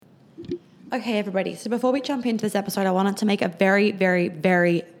Okay, everybody. So before we jump into this episode, I wanted to make a very, very,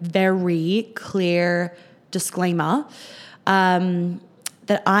 very, very clear disclaimer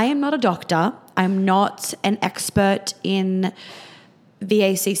that I am not a doctor. I'm not an expert in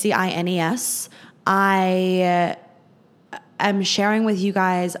VACCINES. I am sharing with you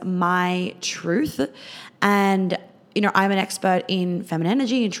guys my truth, and I'm an expert in feminine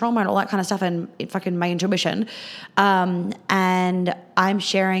energy and trauma and all that kind of stuff, and fucking my intuition. And I'm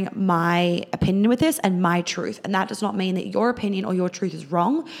sharing my opinion with this and my truth. And that does not mean that your opinion or your truth is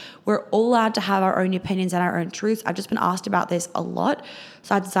wrong. We're all allowed to have our own opinions and our own truths. I've just been asked about this a lot.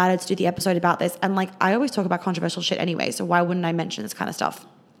 So I decided to do the episode about this. And I always talk about controversial shit anyway. So why wouldn't I mention this kind of stuff?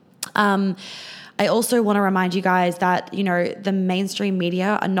 I also want to remind you guys that, the mainstream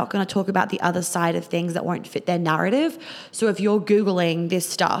media are not going to talk about the other side of things that won't fit their narrative. So if you're Googling this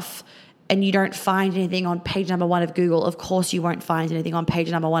stuff and you don't find anything on page number 1 of Google, of course you won't find anything on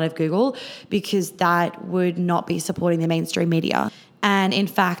page number 1 of Google, because that would not be supporting the mainstream media. And in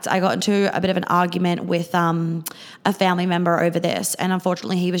fact, I got into a bit of an argument with a family member over this. And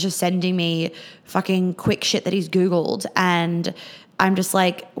unfortunately, he was just sending me fucking quick shit that he's Googled. And I'm just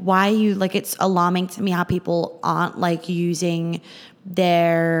like, why are you, it's alarming to me how people aren't using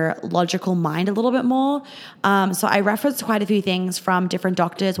their logical mind a little bit more. So I referenced quite a few things from different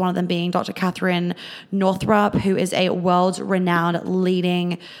doctors, one of them being Dr. Catherine Northrup, who is a world-renowned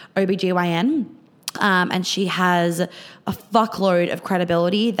leading OBGYN. And she has a fuckload of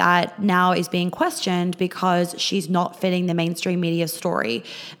credibility that now is being questioned because she's not fitting the mainstream media story.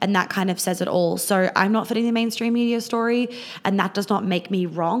 And that kind of says it all. So I'm not fitting the mainstream media story, and that does not make me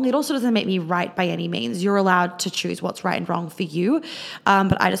wrong. It also doesn't make me right by any means. You're allowed to choose what's right and wrong for you.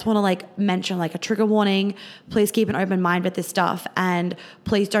 But I just want to mention a trigger warning. Please keep an open mind with this stuff. And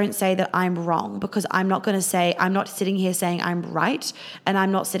please don't say that I'm wrong, because I'm not sitting here saying I'm right. And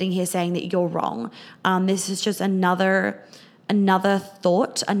I'm not sitting here saying that you're wrong. This is just another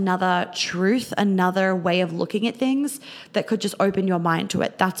thought, another truth, another way of looking at things that could just open your mind to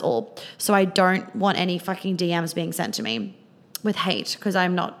it. That's all. So I don't want any fucking DMs being sent to me with hate, because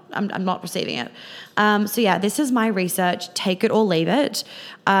I'm not receiving it. So yeah, this is my research. Take it or leave it.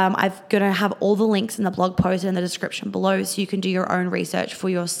 I'm going to have all the links in the blog post and in the description below, so you can do your own research for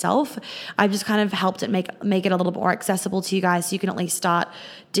yourself. I've just kind of helped it make it a little bit more accessible to you guys, so you can at least start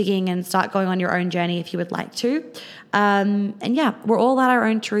digging and start going on your own journey if you would like to. And yeah, we're all at our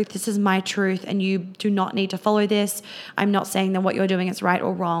own truth. This is my truth, and you do not need to follow this. I'm not saying that what you're doing is right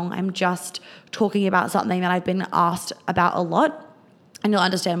or wrong. I'm just talking about something that I've been asked about a lot, and you'll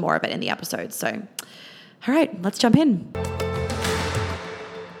understand more of it in the episode. So, all right, let's jump in.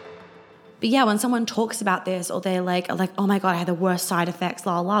 But yeah, when someone talks about this, or they're like, oh my God, I had the worst side effects,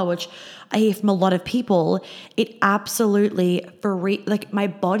 which I hear from a lot of people, it absolutely, my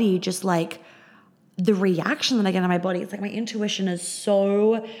body just the reaction that I get in my body, it's my intuition is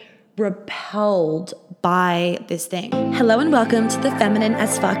so repelled by this thing. Hello and welcome to the Feminine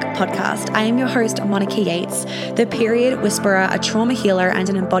as Fuck podcast. I am your host, Monica Yates, the period whisperer, a trauma healer, and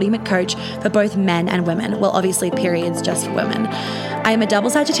an embodiment coach for both men and women. Well, obviously periods just for women. I am a double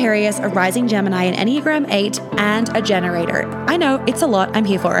Sagittarius, a rising Gemini, an Enneagram 8, and a generator. I know, it's a lot. I'm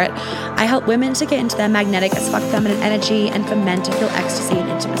here for it. I help women to get into their magnetic as fuck feminine energy, and for men to feel ecstasy and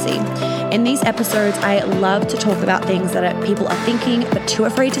intimacy. In these episodes, I love to talk about things that people are thinking but too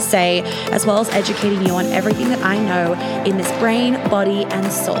afraid to say, as well as educating you on everything that I know in this brain, body,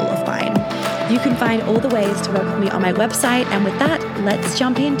 and soul of mine. You can find all the ways to work with me on my website. And with that, let's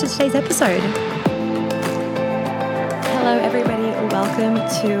jump into today's episode. Hello, everybody. Welcome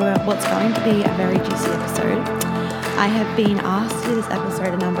to what's going to be a very juicy episode. I have been asked to do this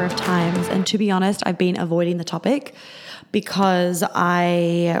episode a number of times, and to be honest, I've been avoiding the topic because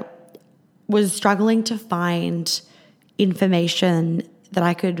I was struggling to find information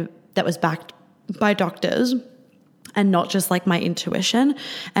that was backed by doctors, and not just my intuition,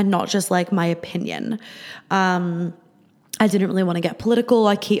 and not just my opinion. I didn't really want to get political.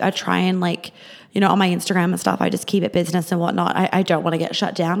 I try and on my Instagram and stuff, I just keep it business and whatnot. I don't want to get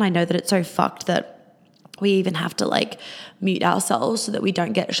shut down. I know that it's so fucked that we even have to mute ourselves so that we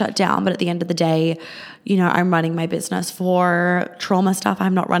don't get shut down. But at the end of the day, I'm running my business for trauma stuff.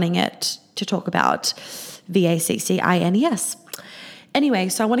 I'm not running it to talk about VACCINES. Anyway,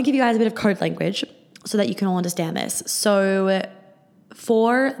 so I want to give you guys a bit of code language so that you can all understand this. So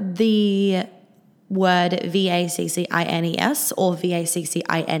for the word VACCINES or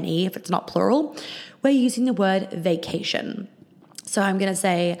VACCINE, if it's not plural, we're using the word vacation. So I'm going to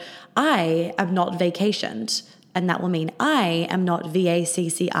say, I am not vacationed, and that will mean I am not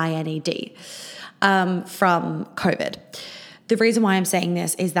VACCINED from COVID. the reason why I'm saying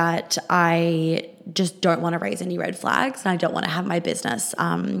this is that I just don't want to raise any red flags, and I don't want to have my business,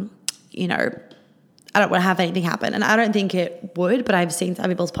 you know, I don't want to have anything happen. And I don't think it would, but I've seen some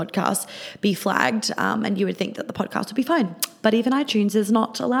people's podcasts be flagged, and you would think that the podcast would be fine. But even iTunes is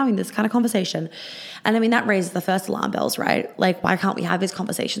not allowing this kind of conversation. And I mean, that raises the first alarm bells, right? Like, why can't we have these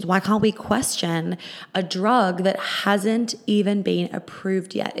conversations? Why can't we question a drug that hasn't even been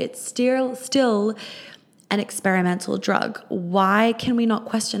approved yet? It's still an experimental drug. Why can we not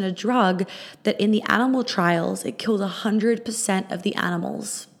question a drug that in the animal trials, it kills 100% of the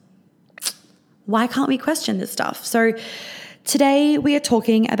animals? Why can't we question this stuff? So today we are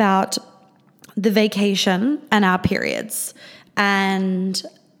talking about the vacation and our periods and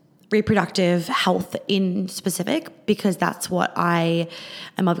reproductive health in specific, because that's what I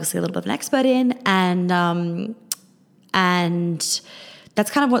am obviously a little bit of an expert in. And that's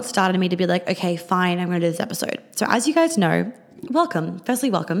kind of what started me to be like, okay, fine, I'm going to do this episode. So as you guys know, welcome.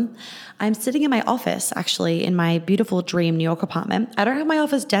 Firstly, welcome. I'm sitting in my office, actually, in my beautiful dream New York apartment. I don't have my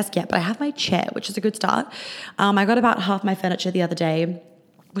office desk yet, but I have my chair, which is a good start. I got about half my furniture the other day,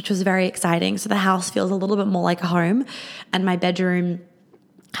 which was very exciting. So the house feels a little bit more like a home, and my bedroom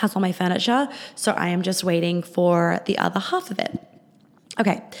has all my furniture. So I am just waiting for the other half of it.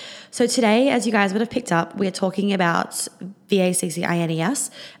 Okay, so today, as you guys would have picked up, we're talking about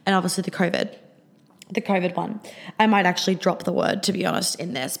VACCINES and obviously the COVID one. I might actually drop the word, to be honest,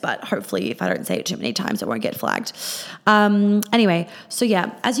 in this, but hopefully if I don't say it too many times, it won't get flagged. Anyway, so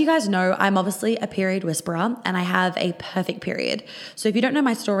yeah, as you guys know, I'm obviously a period whisperer, and I have a perfect period. So if you don't know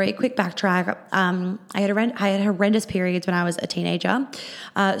my story, quick backtrack. I had horrendous periods when I was a teenager,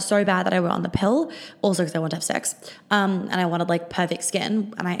 so bad that I went on the pill, also because I wanted to have sex, and I wanted like perfect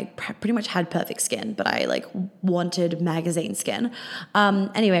skin, and I pretty much had perfect skin, but I like wanted magazine skin.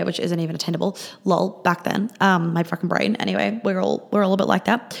 Anyway, which isn't even attainable. Lol. Back then, my fucking brain. Anyway, we're all a bit like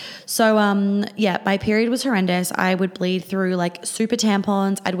that. So, yeah, my period was horrendous. I would bleed through like super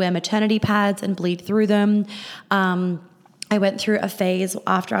tampons. I'd wear maternity pads and bleed through them. I went through a phase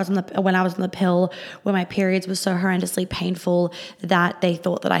after when I was on the pill where my periods were so horrendously painful that they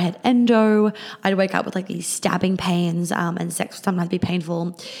thought that I had endo. I'd wake up with like these stabbing pains, and sex would sometimes be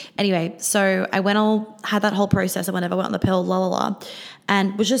painful. Anyway, so I had that whole process of whenever I went on the pill,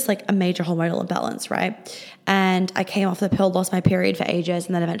 and was just like a major hormonal imbalance, right? And I came off the pill, lost my period for ages,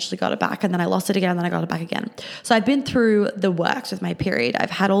 and then eventually got it back, and then I lost it again, and then I got it back again. So I've been through the works with my period.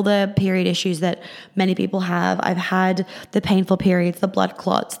 I've had all the period issues that many people have. I've had the painful periods, the blood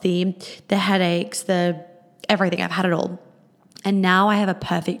clots, the headaches, the everything. I've had it all. And now I have a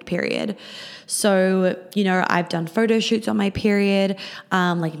perfect period. So, you know, I've done photo shoots on my period,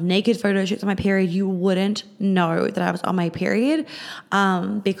 like naked photo shoots on my period. You wouldn't know that I was on my period,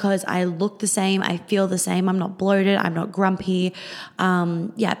 because I look the same. I feel the same. I'm not bloated. I'm not grumpy.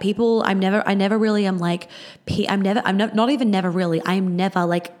 I'm never really am like, I'm never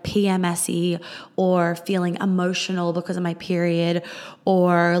like PMSy or feeling emotional because of my period,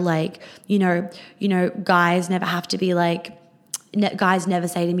 or like, you know, guys never have to be like, guys never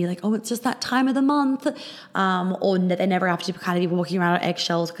say to me like, oh, it's just that time of the month, or they never have to kind of be walking around on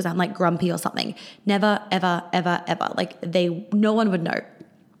eggshells because I'm like grumpy or something. Never, ever, ever, ever. Like no one would know.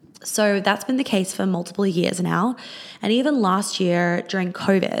 So that's been the case for multiple years now. And even last year during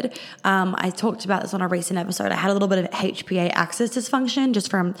COVID, I talked about this on a recent episode. I had a little bit of HPA axis dysfunction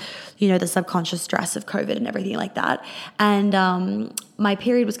just from, you know, the subconscious stress of COVID and everything like that. And my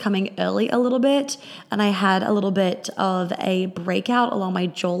period was coming early a little bit, and I had a little bit of a breakout along my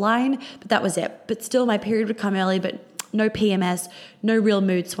jawline, but that was it. But still, my period would come early, but no PMS, no real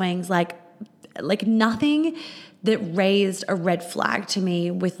mood swings, like nothing that raised a red flag to me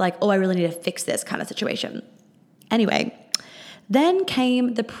with like, oh, I really need to fix this kind of situation. Anyway, then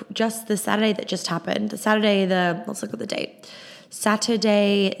came the Saturday that just happened. Let's look at the date.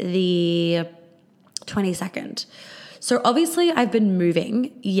 Saturday the 22nd. So obviously I've been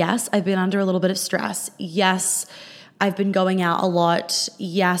moving. Yes, I've been under a little bit of stress. Yes, I've been going out a lot.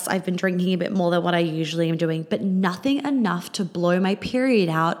 Yes, I've been drinking a bit more than what I usually am doing, but nothing enough to blow my period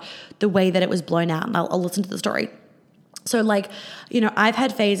out the way that it was blown out. And I'll listen to the story. So like, you know, I've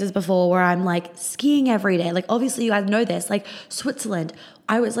had phases before where I'm like skiing every day. Like obviously you guys know this, like Switzerland,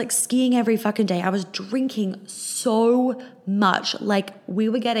 I was like skiing every fucking day. I was drinking so much. Like we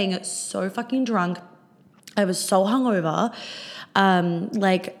were getting so fucking drunk. I was so hungover.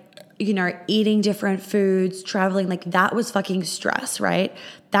 Like, you know, eating different foods, traveling, like that was fucking stress, right?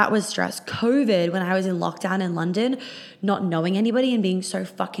 That was stress. COVID, when I was in lockdown in London, not knowing anybody and being so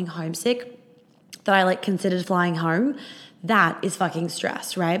fucking homesick that I like considered flying home, that is fucking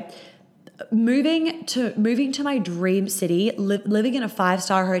stress, right? moving to my dream city, living in a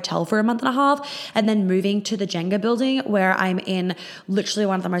 5-star hotel for a month and a half, and then moving to the Jenga building where I'm in literally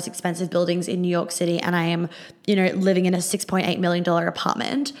one of the most expensive buildings in New York City, and I am, living in a $6.8 million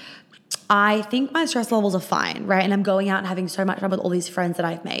apartment. I think my stress levels are fine, right? And I'm going out and having so much fun with all these friends that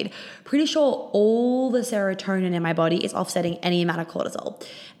I've made. Pretty sure all the serotonin in my body is offsetting any amount of cortisol.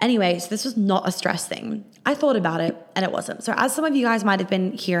 Anyway, so this was not a stress thing. I thought about it and it wasn't. So as some of you guys might have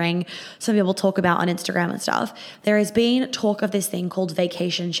been hearing some people talk about on Instagram and stuff, there has been talk of this thing called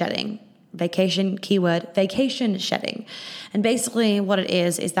vacation shedding. Vacation, keyword, vacation shedding. And basically what it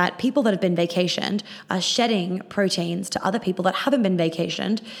is that people that have been vacationed are shedding proteins to other people that haven't been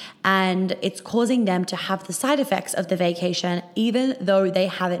vacationed, and it's causing them to have the side effects of the vacation even though they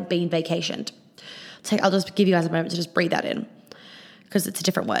haven't been vacationed. I'll just give you guys a moment to just breathe that in because it's a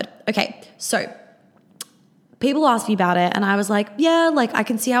different word. Okay, so people asked me about it and I was like, yeah, like I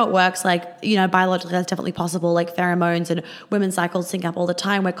can see how it works. Like, biologically that's definitely possible. Like pheromones and women's cycles sync up all the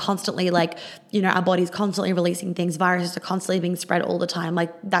time. We're constantly like, our body's constantly releasing things. Viruses are constantly being spread all the time.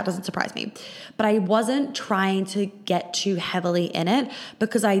 Like that doesn't surprise me. But I wasn't trying to get too heavily in it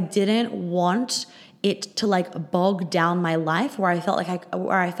because I didn't want it to like bog down my life where I felt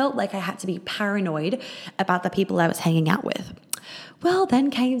like I had to be paranoid about the people I was hanging out with. Well, then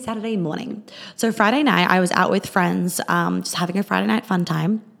came Saturday morning. So Friday night, I was out with friends, just having a Friday night fun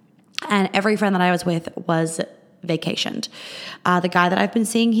time. And every friend that I was with was vacationed. The guy that I've been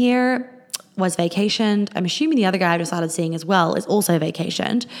seeing here was vacationed. I'm assuming the other guy I just started seeing as well is also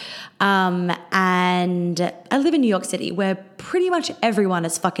vacationed. And I live in New York City where pretty much everyone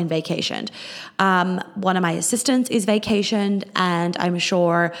is fucking vacationed. One of my assistants is vacationed, and I'm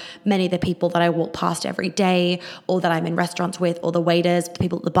sure many of the people that I walk past every day or that I'm in restaurants with or the waiters, the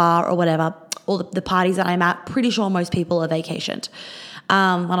people at the bar or whatever, or the parties that I'm at, pretty sure most people are vacationed.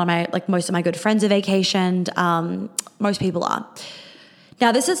 Most of my good friends are vacationed. Most people are.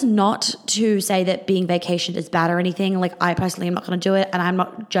 Now, this is not to say that being vacationed is bad or anything. Like, I personally am not going to do it, and I'm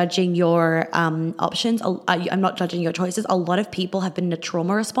not judging your options. I'm not judging your choices. A lot of people have been in a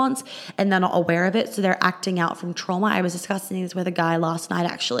trauma response, and they're not aware of it, so they're acting out from trauma. I was discussing this with a guy last night,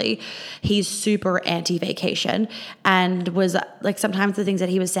 actually. He's super anti-vacation, and was like, sometimes the things that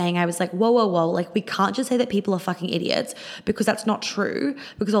he was saying, I was like, whoa. Like, we can't just say that people are fucking idiots, because that's not true,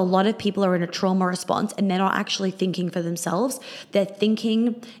 because a lot of people are in a trauma response, and they're not actually thinking for themselves. They're thinking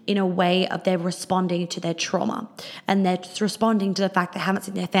in a way of they're responding to their trauma, and they're just responding to the fact they haven't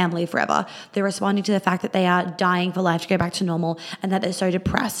seen their family forever. They're responding to the fact that they are dying for life to go back to normal and that they're so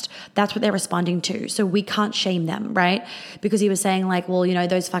depressed. That's what they're responding to. So we can't shame them, right? Because he was saying like, well,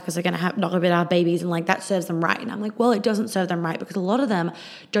 those fuckers are going to not going to have babies, and like that serves them right. And I'm like, well, it doesn't serve them right, because a lot of them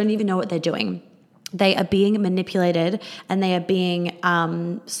don't even know what they're doing. They are being manipulated, and they are being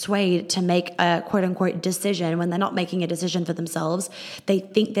swayed to make a quote unquote decision when they're not making a decision for themselves. They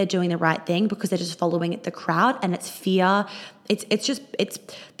think they're doing the right thing because they're just following the crowd, and it's fear. It's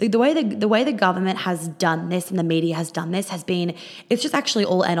the way the government has done this and the media has done this it's just actually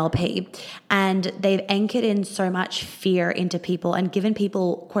all NLP, and they've anchored in so much fear into people and given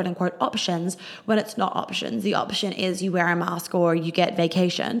people quote unquote options when it's not options. The option is you wear a mask or you get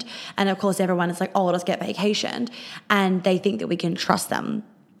vacationed, and of course everyone is like, oh, let's get vacationed, and they think that we can trust them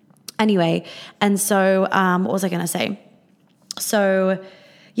anyway. And so what was I going to say? So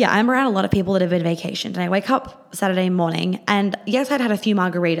yeah, I'm around a lot of people that have been vacationed, and I wake up Saturday morning, and yes, I'd had a few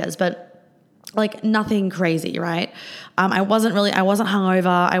margaritas, but like nothing crazy, right? I wasn't hungover.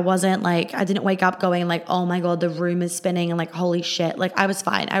 I didn't wake up going like, oh my God, the room is spinning and like, holy shit. Like, I was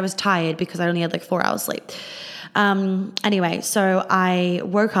fine. I was tired because I only had like 4 hours sleep. Anyway, so I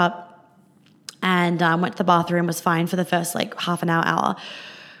woke up and went to the bathroom, was fine for the first like half an hour.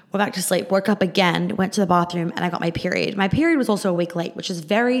 Went back to sleep, woke up again, went to the bathroom, and I got my period. My period was also a week late, which is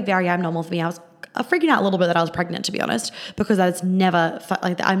very, very abnormal for me. I was freaking out a little bit that I was pregnant, to be honest, because that's never,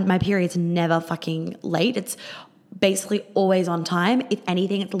 my period's never fucking late. It's basically always on time. If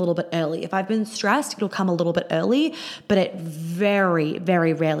anything, it's a little bit early. If I've been stressed, it'll come a little bit early, but it very,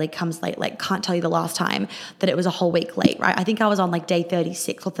 very rarely comes late. Like, can't tell you the last time that it was a whole week late, right? I think I was on like day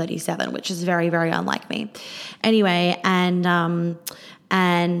 36 or 37, which is very, very unlike me. Anyway, and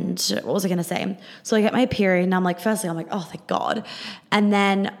what was I going to say? So I get my period, and I'm like, firstly, I'm like, oh, thank God. And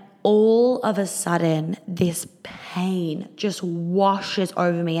then all of a sudden, this pain just washes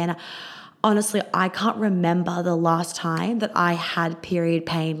over me. And honestly, I can't remember the last time that I had period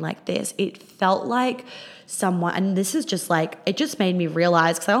pain like this. It felt like someone, and this is just like, it just made me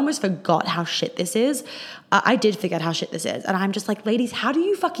realize, because I almost forgot how shit this is. I did forget how shit this is. And I'm just like, ladies, how do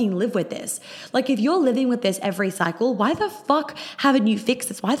you fucking live with this? Like, if you're living with this every cycle, why the fuck haven't you fixed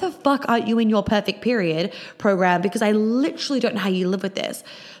this? Why the fuck aren't you in your perfect period program? Because I literally don't know how you live with this.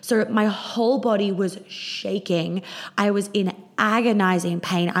 So my whole body was shaking. I was in agonizing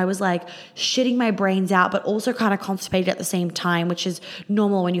pain. I was like shitting my brains out, but also kind of constipated at the same time, which is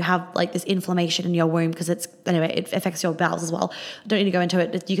normal when you have like this inflammation in your womb, because it affects your bowels as well. Don't need to go into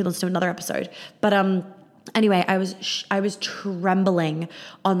it. You can listen to another episode. But anyway, I was trembling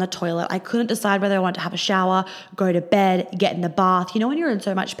on the toilet. I couldn't decide whether I wanted to have a shower, go to bed, get in the bath. You know when you're in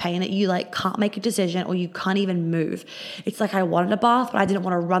so much pain that you like can't make a decision or you can't even move. It's like I wanted a bath, but I didn't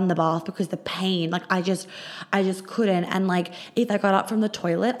want to run the bath because the pain, like I just couldn't. And like if I got up from the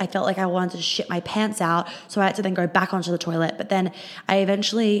toilet, I felt like I wanted to shit my pants out. So I had to then go back onto the toilet. But then I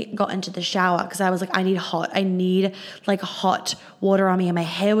eventually got into the shower because I was like, I need like hot water on me, and my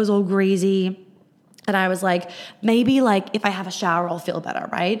hair was all greasy. And I was like, maybe like if I have a shower, I'll feel better,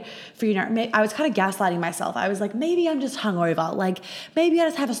 right? I was kind of gaslighting myself. I was like, maybe I'm just hungover. Like maybe I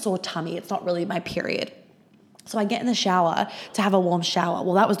just have a sore tummy. It's not really my period. So I get in the shower to have a warm shower.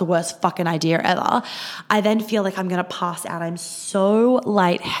 Well, that was the worst fucking idea ever. I then feel like I'm going to pass out. I'm so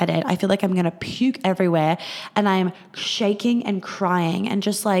lightheaded. I feel like I'm going to puke everywhere, and I'm shaking and crying, and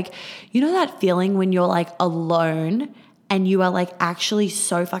just like, you know that feeling when you're like alone and you are like actually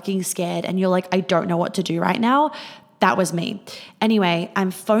so fucking scared and you're like, I don't know what to do right now. That was me. Anyway,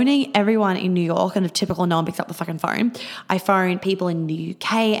 I'm phoning everyone in New York, and if typical, no one picks up the fucking phone. I phoned people in the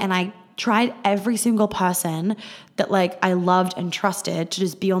UK, and I tried every single person that like I loved and trusted to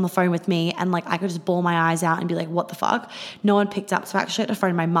just be on the phone with me, and like I could just bawl my eyes out and be like, what the fuck? No one picked up. So I actually had to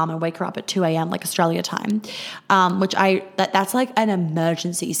phone my mum and wake her up at 2 a.m. like Australia time, which that's like an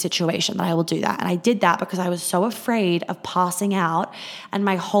emergency situation that I will do that. And I did that because I was so afraid of passing out, and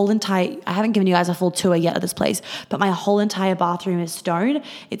my whole I haven't given you guys a full tour yet of this place, but my whole entire bathroom is stone.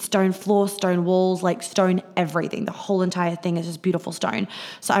 It's stone floor, stone walls, like stone everything. The whole entire thing is just beautiful stone.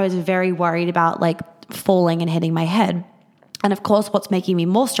 So I was very worried about like falling and hitting my head. And of course, what's making me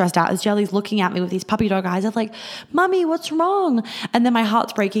more stressed out is Jelly's looking at me with these puppy dog eyes of like, Mummy, what's wrong? And then my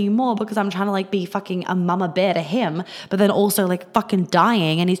heart's breaking more because I'm trying to like be fucking a mama bear to him, but then also like fucking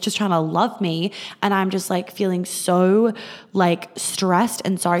dying, and he's just trying to love me. And I'm just like feeling so like stressed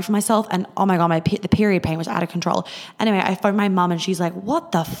and sorry for myself. And oh my God, the period pain was out of control. Anyway, I phoned my mum, and she's like,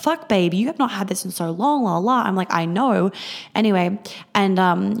 what the fuck, babe? You have not had this in so long, la la. I'm like, I know. Anyway,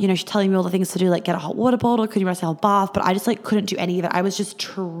 and she's telling me all the things to do, like get a hot water bottle, could you rest a bath? But I just like couldn't do any of it. I was just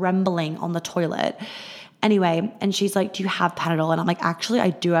trembling on the toilet. Anyway, and she's like, do you have Panadol? And I'm like, actually,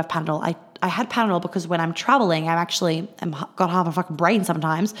 I do have Panadol. I had Panadol because when I'm traveling, I'm got half a fucking brain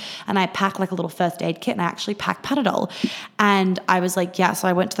sometimes, and I pack like a little first aid kit, and I actually pack Panadol. And I was like, yeah. So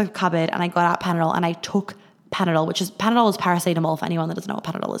I went to the cupboard and I got out Panadol, and I took Panadol, Panadol is paracetamol for anyone that doesn't know what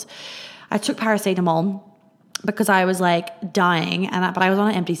Panadol is. I took paracetamol because I was like dying, but I was on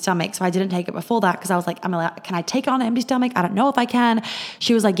an empty stomach. So I didn't take it before that because I was like, can I take it on an empty stomach? I don't know if I can.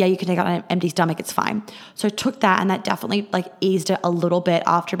 She was like, yeah, you can take it on an empty stomach. It's fine. So I took that, and that definitely like eased it a little bit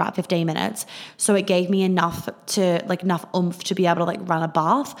after about 15 minutes. So it gave me enough oomph to be able to like run a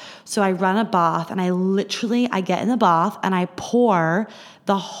bath. So I run a bath, and I get in the bath, and I pour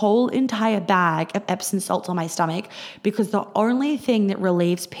the whole entire bag of Epsom salts on my stomach, because the only thing that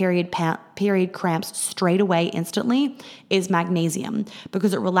relieves period cramps straight away instantly is magnesium,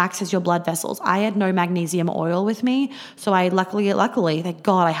 because it relaxes your blood vessels. I had no magnesium oil with me, so I luckily, thank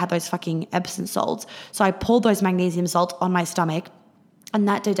God, I had those fucking Epsom salts. So I poured those magnesium salts on my stomach, and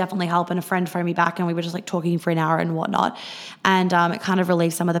that did definitely help. And a friend phoned me back, and we were just like talking for an hour and whatnot, and it kind of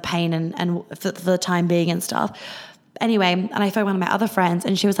relieved some of the pain and for the time being and stuff. Anyway, and I phoned one of my other friends,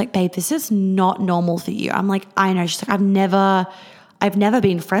 and she was like, babe, this is not normal for you. I'm like, I know. She's like, I've never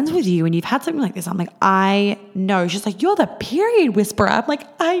been friends with you, and you've had something like this. I'm like, I know. She's like, you're the period whisperer. I'm like,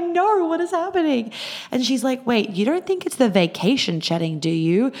 I know, what is happening? And she's like, wait, you don't think it's the vacation shedding, do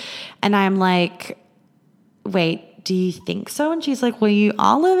you? And I'm like, wait, do you think so? And she's like, well, you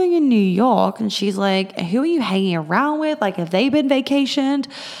are living in New York. And she's like, who are you hanging around with? Like, have they been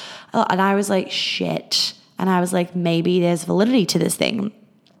vacationed? And I was like, shit. And I was like, maybe there's validity to this thing.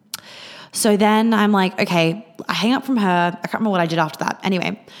 So then I'm like, okay, I hang up from her. I can't remember what I did after that.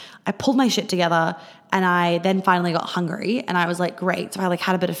 Anyway, I pulled my shit together, and I then finally got hungry, and I was like, great. So I like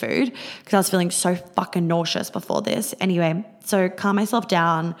had a bit of food because I was feeling so fucking nauseous before this. Anyway, so calm myself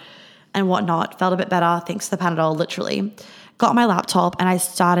down and whatnot, felt a bit better thanks to the Panadol, literally. got my laptop and I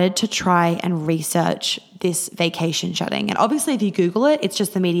started to try and research this vacation shedding. And obviously if you Google it, it's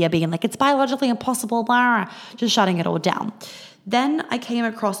just the media being like, it's biologically impossible, blah, just shutting it all down. Then I came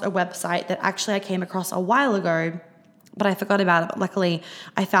across a website that actually I came across a while ago, but I forgot about it. But luckily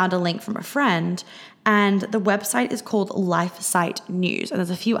I found a link from a friend, and the website is called LifeSite News. And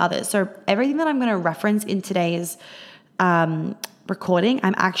there's a few others. So everything that I'm going to reference in today's recording,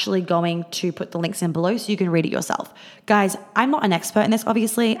 I'm actually going to put the links in below so you can read it yourself. Guys, I'm not an expert in this,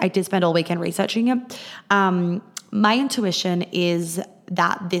 obviously. I did spend all weekend researching it. My intuition is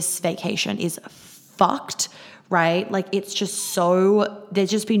that this vacation is fucked, right? Like it's just so, there's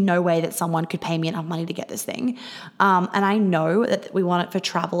just been no way that someone could pay me enough money to get this thing. And I know that we want it for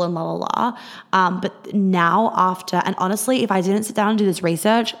travel and la la la. But now after, and honestly, if I didn't sit down and do this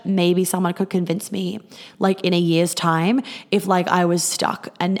research, maybe someone could convince me like in a year's time, if like I was stuck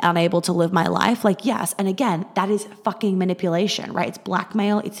and unable to live my life, like yes. And again, that is fucking manipulation, right? It's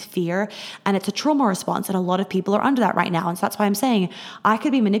blackmail, it's fear, and it's a trauma response. And a lot of people are under that right now. And so that's why I'm saying I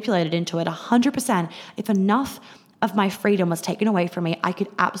could be manipulated into it 100%. If enough of my freedom was taken away from me, I could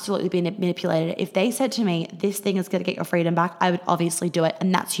absolutely be manipulated. If they said to me, this thing is going to get your freedom back, I would obviously do it.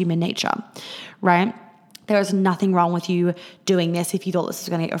 And that's human nature, right? There is nothing wrong with you doing this if you thought this was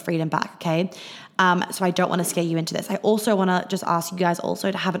going to get your freedom back, okay? So I don't want to scare you into this. I also want to just ask you guys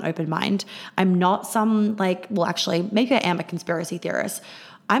also to have an open mind. I'm not some actually, maybe I am a conspiracy theorist.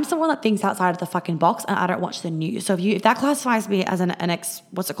 I'm someone that thinks outside of the fucking box, and I don't watch the news. So if that classifies me as a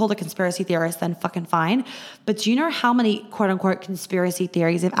conspiracy theorist, then fucking fine. But do you know how many quote unquote conspiracy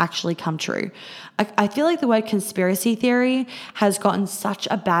theories have actually come true? I feel like the word conspiracy theory has gotten such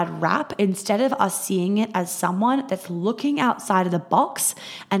a bad rap instead of us seeing it as someone that's looking outside of the box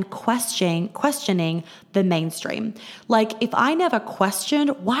and questioning the mainstream. Like if I never questioned,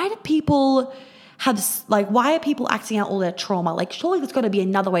 why are people acting out all their trauma? Like surely there's got to be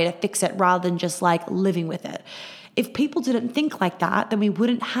another way to fix it rather than just like living with it. If people didn't think like that, then we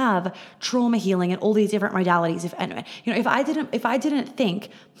wouldn't have trauma healing and all these different modalities. If I didn't think,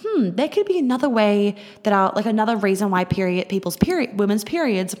 there could be another way another reason why women's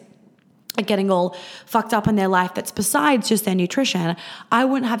periods are getting all fucked up in their life that's besides just their nutrition, I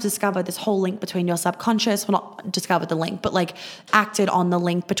wouldn't have discovered this whole link between your subconscious, well not discovered the link, but like acted on the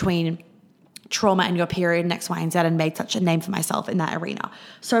link between trauma and your period and X, Y, and Z, and made such a name for myself in that arena.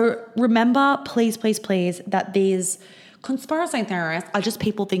 So remember, please, please, please, that these conspiracy theorists are just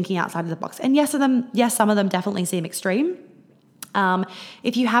people thinking outside of the box. And yes, some of them definitely seem extreme.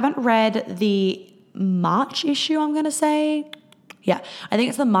 If you haven't read the March issue, I'm going to say, yeah, I think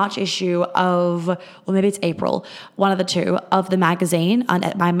it's the March issue or maybe it's April, one of the two, of the magazine,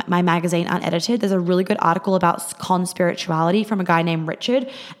 my magazine Unedited. There's a really good article about conspirituality from a guy named Richard,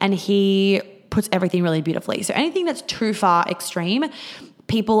 and he puts everything really beautifully. So anything that's too far extreme,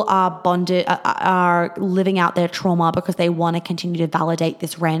 people are living out their trauma because they want to continue to validate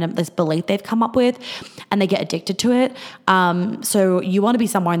this belief they've come up with, and they get addicted to it. So you want to be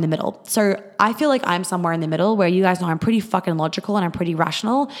somewhere in the middle. So I feel like I'm somewhere in the middle where you guys know I'm pretty fucking logical and I'm pretty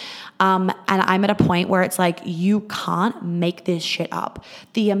rational. And I'm at a point where it's like, you can't make this shit up.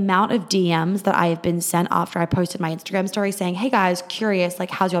 The amount of DMs that I have been sent after I posted my Instagram story saying, hey guys, curious, like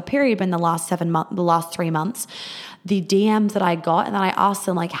how's your period been the last 3 months? The DMs that I got, and then I asked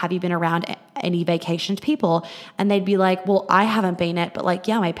them, like, have you been around any vacationed people? And they'd be like, well, I haven't been it, but like,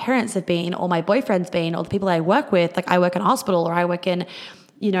 yeah, my parents have been, or my boyfriend's been, or the people I work with, like I work in a hospital, or I work in,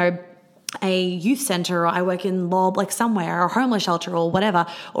 a youth center, or I work in law, like somewhere, or homeless shelter, or whatever,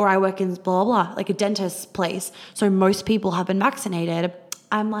 or I work in blah, blah, blah, like a dentist's place. So most people have been vaccinated.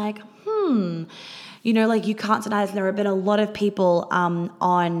 I'm like, you can't deny this. There have been a lot of people I'm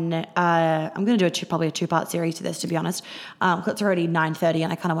going to do probably a 2-part series to this, to be honest. It's already 9:30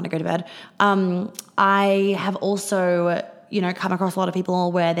 and I kind of want to go to bed. I have also, come across a lot of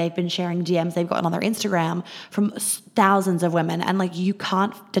people where they've been sharing DMs they've gotten on their Instagram from thousands of women. And like, you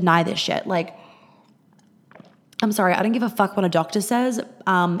can't deny this shit. Like, I'm sorry, I don't give a fuck what a doctor says.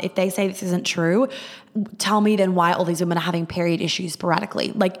 If they say this isn't true, tell me then why all these women are having period issues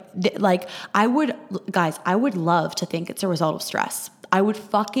sporadically. I would love to think it's a result of stress. I would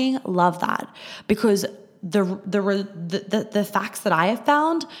fucking love that, because the facts that I have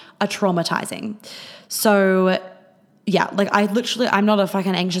found are traumatizing. So yeah, I'm not a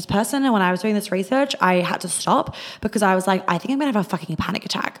fucking anxious person. And when I was doing this research, I had to stop because I was like, I think I'm going to have a fucking panic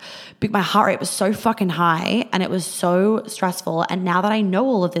attack. But my heart rate was so fucking high and it was so stressful. And now that I know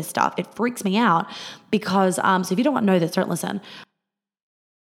all of this stuff, it freaks me out because, so if you don't know this, don't listen.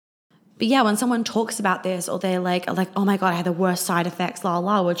 But yeah, when someone talks about this or they're like, oh my God, I had the worst side effects,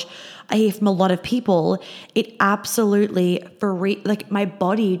 which I hear from a lot of people, it absolutely, like my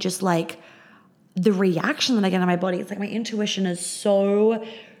body just like, the reaction that I get in my body, it's like my intuition is so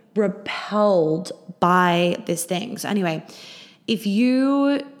repelled by this thing. So anyway, if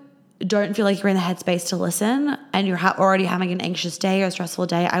you don't feel like you're in the headspace to listen and you're already having an anxious day or a stressful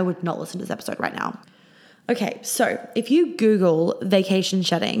day, I would not listen to this episode right now. Okay, so if you Google vacation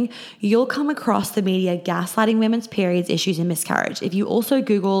shedding, you'll come across the media gaslighting women's periods, issues, and miscarriage. If you also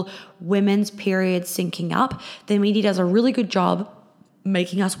Google women's periods syncing up, the media does a really good job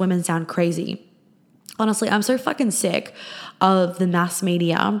making us women sound crazy. Honestly, I'm so fucking sick of the mass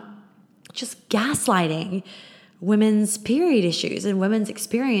media just gaslighting women's period issues and women's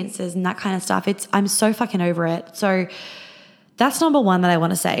experiences and that kind of stuff. I'm so fucking over it. So that's number one that I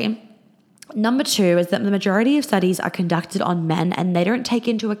want to say. Number two is that the majority of studies are conducted on men and they don't take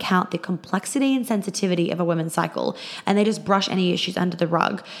into account the complexity and sensitivity of a woman's cycle, and they just brush any issues under the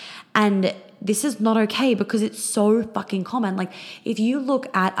rug. And this is not okay because it's so fucking common. Like if you look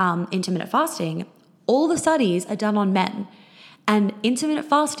at intermittent fasting, all the studies are done on men, and intermittent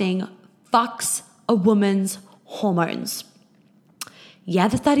fasting fucks a woman's hormones. Yeah,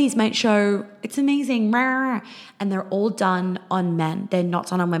 the studies might show it's amazing, and they're all done on men. They're not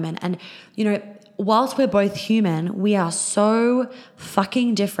done on women. And, whilst we're both human, we are so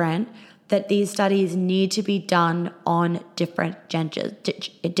fucking different that these studies need to be done on different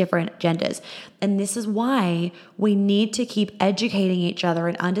genders. And this is why we need to keep educating each other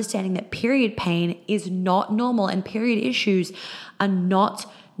and understanding that period pain is not normal and period issues are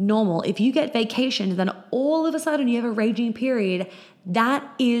not normal. If you get vacations, then all of a sudden you have a raging period, that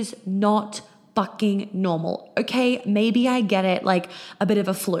is not fucking normal. Okay, maybe I get it, like a bit of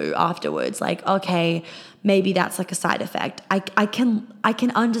a flu afterwards. Like, okay, maybe that's like a side effect. I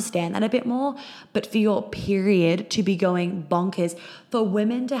can understand that a bit more, but for your period to be going bonkers, for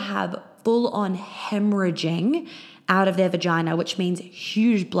women to have full on hemorrhaging out of their vagina, which means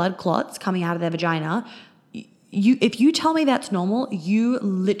huge blood clots coming out of their vagina, if you tell me that's normal, you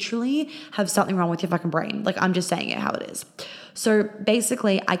literally have something wrong with your fucking brain. Like, I'm just saying it how it is. So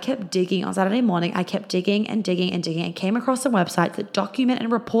basically, I kept digging on Saturday morning. I kept digging and came across some websites that document and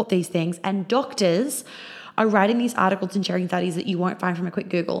report these things. And doctors are writing these articles and sharing studies that you won't find from a quick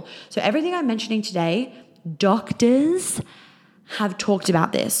Google. So everything I'm mentioning today, doctors have talked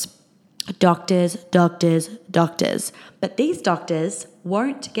about this. Doctors. But these doctors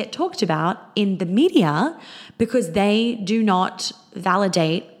won't get talked about in the media because they do not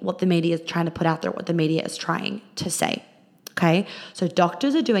validate what the media is trying to put out there, what the media is trying to say. Okay, so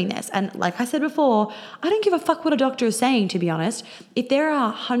doctors are doing this. And like I said before, I don't give a fuck what a doctor is saying, to be honest. If there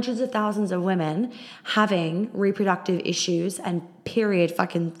are hundreds of thousands of women having reproductive issues and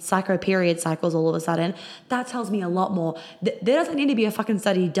psycho period cycles all of a sudden, that tells me a lot more. There doesn't need to be a fucking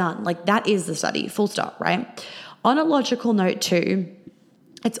study done. Like, that is the study, full stop, right? On a logical note too,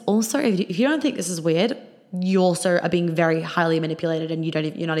 it's also, if you don't think this is weird, you also are being very highly manipulated and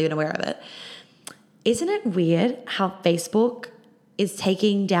you're not even aware of it. Isn't it weird how Facebook is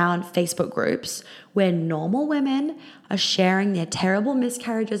taking down Facebook groups where normal women are sharing their terrible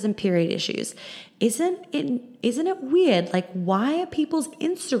miscarriages and period issues? Isn't it weird? Like, why are people's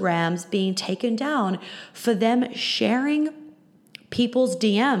Instagrams being taken down for them sharing people's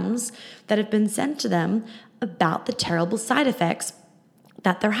DMs that have been sent to them about the terrible side effects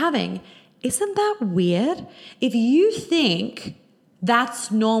that they're having? Isn't that weird? If you think that's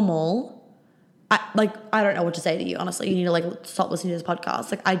normal, I don't know what to say to you, honestly. You need to stop listening to this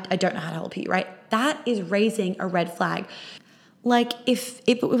podcast. I don't know how to help you, right? That is raising a red flag. Like, if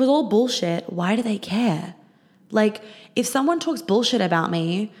it was all bullshit, why do they care? Like, if someone talks bullshit about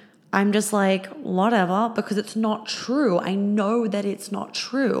me, I'm just like, whatever, because it's not true. I know that it's not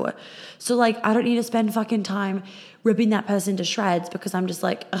true. So I don't need to spend fucking time ripping that person to shreds because I'm just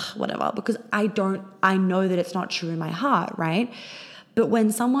like, ugh, whatever, because I know that it's not true in my heart, right? But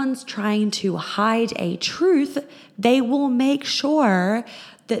when someone's trying to hide a truth, they will make sure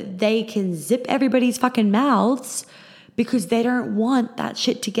that they can zip everybody's fucking mouths because they don't want that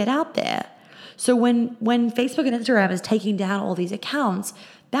shit to get out there. So when Facebook and Instagram is taking down all these accounts,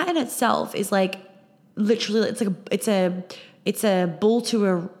 that in itself is literally it's a bull to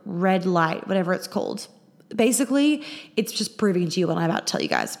a red light, whatever it's called. Basically, it's just proving to you what I'm about to tell you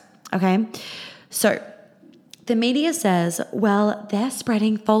guys. Okay? So the media says, well, they're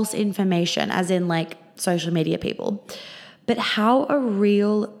spreading false information, as in social media people. But how are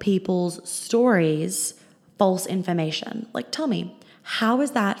real people's stories false information? Tell me, how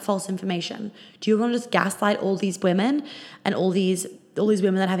is that false information? Do you want to just gaslight all these women and all these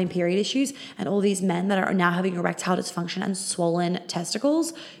women that are having period issues and all these men that are now having erectile dysfunction and swollen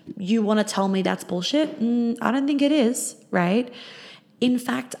testicles, you want to tell me that's bullshit? I don't think it is, right? In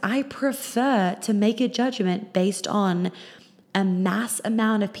fact, I prefer to make a judgment based on a mass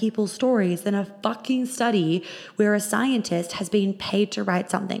amount of people's stories than a fucking study where a scientist has been paid to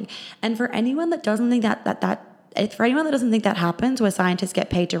write something. And for anyone that doesn't think for anyone that doesn't think that happens, where scientists get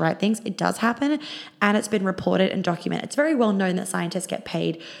paid to write things, it does happen, and it's been reported and documented. It's very well known that scientists get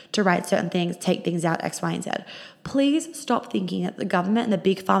paid to write certain things, take things out, X, Y, and Z. Please stop thinking that the government and the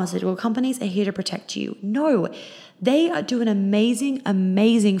big pharmaceutical companies are here to protect you. No, they are doing an amazing,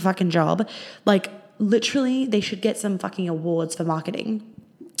 amazing fucking job. Like, literally, they should get some fucking awards for marketing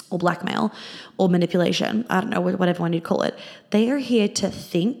or blackmail or manipulation. I don't know, whatever one you'd call it. They are here to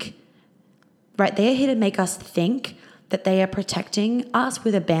think. Right, they are here to make us think that they are protecting us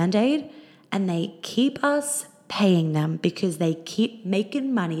with a Band-Aid, and they keep us paying them because they keep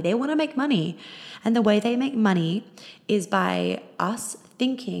making money. They want to make money. And the way they make money is by us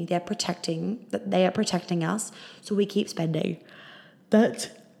thinking that they are protecting us, so we keep spending. That's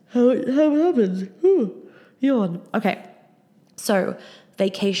how it happens. Yawn. Okay, so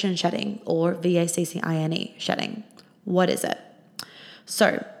vacation shedding, or VACCINE shedding. What is it?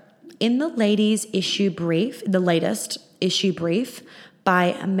 So, in the latest issue brief by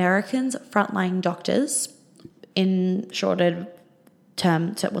Americans Frontline Doctors, in shorted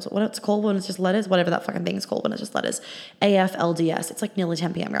term, what it's called when it's just letters, whatever that fucking thing is called when it's just letters, AFLDS. It's like nearly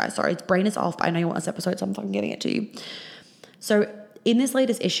 10 p.m., guys. Sorry, brain is off, but I know you want this episode, so I'm fucking giving it to you. So in this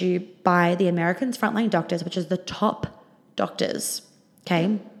latest issue by the Americans Frontline Doctors, which is the top doctors,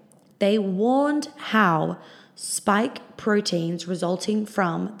 okay, they warned how spike proteins resulting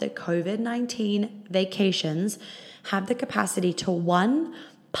from the COVID-19 vacations have the capacity to, 1,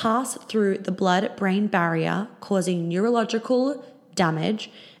 pass through the blood-brain barrier, causing neurological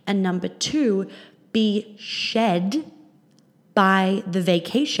damage, and number 2, be shed by the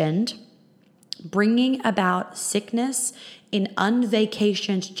vacationed, bringing about sickness in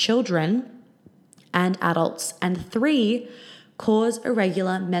unvacationed children and adults, and 3, cause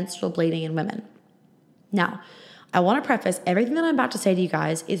irregular menstrual bleeding in women. Now, I want to preface everything that I'm about to say to you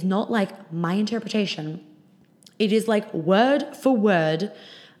guys is not like my interpretation. It is like word for word.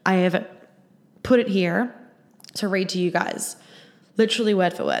 I have put it here to read to you guys, literally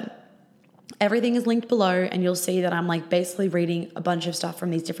word for word. Everything is linked below, and you'll see that I'm like basically reading a bunch of stuff from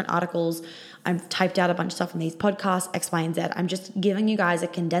these different articles. I've typed out a bunch of stuff from these podcasts, X, Y, and Z. I'm just giving you guys a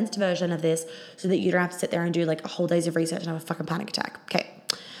condensed version of this so that you don't have to sit there and do like a whole days of research and have a fucking panic attack. Okay.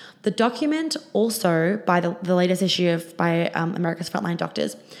 The document also, by the latest issue by America's Frontline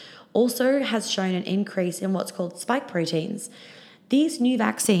Doctors, also has shown an increase in what's called spike proteins. These new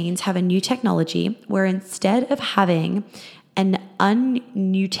vaccines have a new technology where instead of having an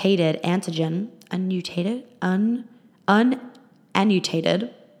unmutated antigen,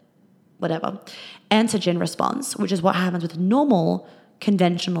 antigen response, which is what happens with normal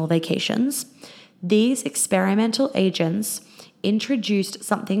conventional vacations, these experimental agents introduced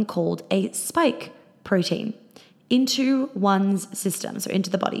something called a spike protein into one's system, so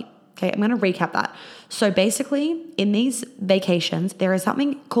into the body. Okay, I'm going to recap that. So basically, in these vacations, there is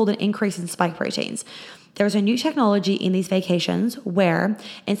something called an increase in spike proteins. There is a new technology in these vacations where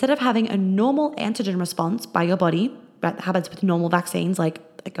instead of having a normal antigen response by your body, that happens with normal vaccines,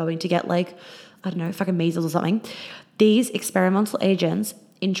 like going to get fucking measles or something, these experimental agents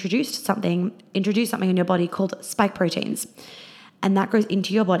introduce something in your body called spike proteins. And that goes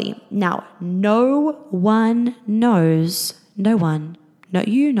into your body. Now, no one knows, not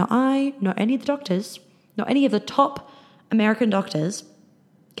you, not I, not any of the doctors, not any of the top American doctors,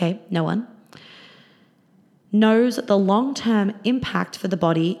 okay, no one, knows the long-term impact for the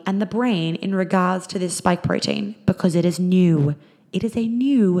body and the brain in regards to this spike protein because it is new. It is a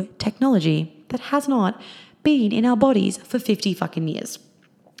new technology that has not been in our bodies for 50 fucking years.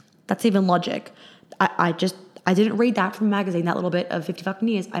 That's even logic. I didn't read that from a magazine, that little bit of 50 fucking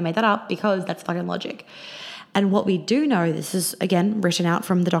years. I made that up because that's fucking logic. And what we do know, this is again written out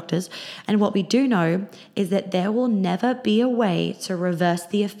from the doctors, and what we do know is that there will never be a way to reverse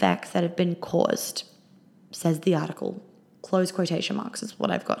the effects that have been caused, says the article. Close quotation marks is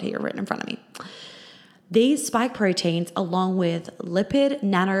what I've got here written in front of me. These spike proteins, along with lipid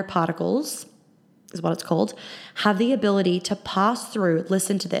nanoparticles, is what it's called, have the ability to pass through,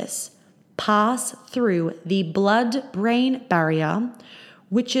 listen to this, pass through the blood-brain barrier,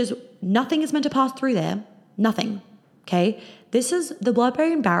 which is, nothing is meant to pass through there. Nothing. Okay? The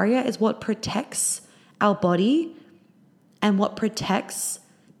blood-brain barrier is what protects our body and what protects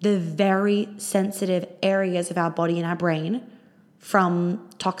the very sensitive areas of our body and our brain from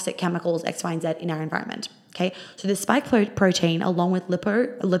toxic chemicals X, Y, and Z in our environment. Okay, so the spike protein, along with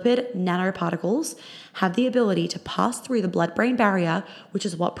lipid nanoparticles, have the ability to pass through the blood-brain barrier, which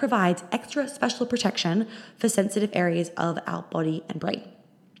is what provides extra special protection for sensitive areas of our body and brain.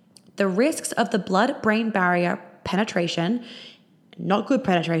 The risks of the blood-brain barrier penetration, not good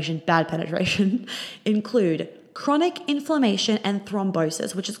penetration, bad penetration, include chronic inflammation and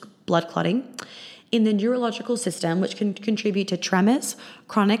thrombosis, which is blood clotting, in the neurological system, which can contribute to tremors,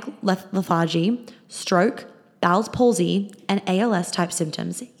 chronic lethargy, stroke, Bell's palsy, and ALS type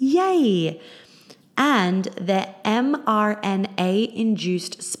symptoms. Yay! And the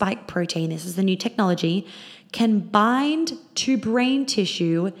mRNA-induced spike protein, this is the new technology, can bind to brain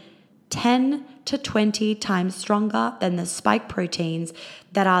tissue 10 to 20 times stronger than the spike proteins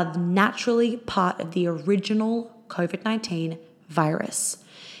that are naturally part of the original COVID-19 virus.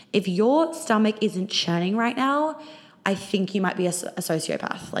 If your stomach isn't churning right now, I think you might be a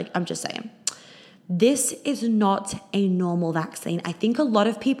sociopath. Like, I'm just saying. This is not a normal vaccine. I think a lot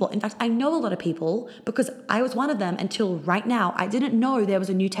of people, in fact, I know a lot of people because I was one of them until right now. I didn't know there was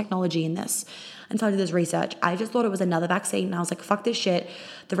a new technology in this until I did this research. I just thought it was another vaccine and I was like, fuck this shit.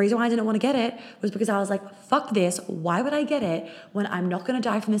 The reason why I didn't want to get it was because I was like, fuck this. Why would I get it when I'm not going to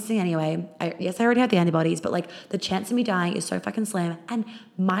die from this thing anyway? Yes, I already have the antibodies, but like the chance of me dying is so fucking slim. And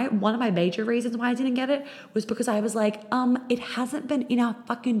one of my major reasons why I didn't get it was because I was like, it hasn't been in our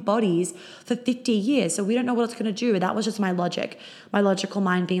fucking bodies for 50 years. So we don't know what it's going to do. That was just my logic. My logical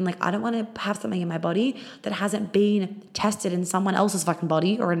mind being like, I don't want to have something in my body that hasn't been tested in someone else's fucking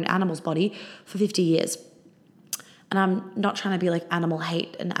body or in an animal's body for 50 years. And I'm not trying to be like animal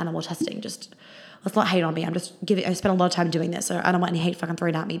hate and animal testing. Just let's not hate on me. I spent a lot of time doing this. So I don't want any hate fucking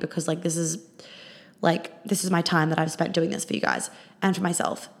thrown at me because this is my time that I've spent doing this for you guys and for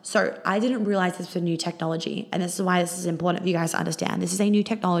myself. So I didn't realize this was a new technology. And this is why this is important for you guys to understand. This is a new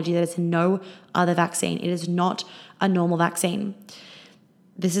technology that is in no other vaccine. It is not a normal vaccine.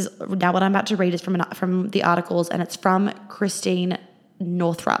 This is now what I'm about to read is from the articles, and it's from Christine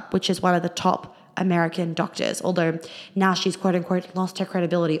Northrup, which is one of the top American doctors, although now she's quote unquote lost her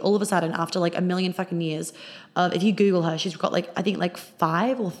credibility all of a sudden after like a million fucking years of, if you Google her, she's got I think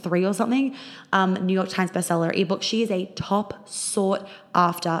 5 or 3 or something, New York Times bestseller ebook. She is a top sought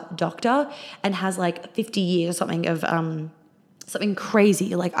after doctor and has 50 years or something of something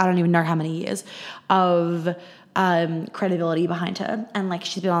crazy, I don't even know how many years of credibility behind her. And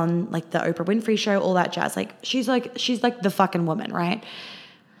she's been on the Oprah Winfrey show, all that jazz. She's the fucking woman, right?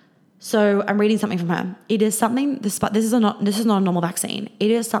 So I'm reading something from her. It is something, this is not a normal vaccine.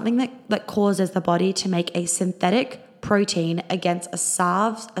 It is something that causes the body to make a synthetic protein against a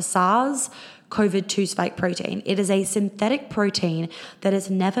SARS-CoV-2 spike protein. It is a synthetic protein that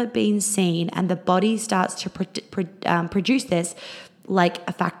has never been seen, and the body starts to produce this like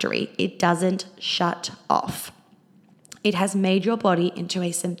a factory. It doesn't shut off. It has made your body into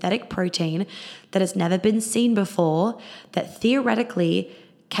a synthetic protein that has never been seen before, that theoretically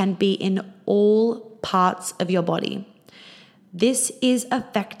can be in all parts of your body. This is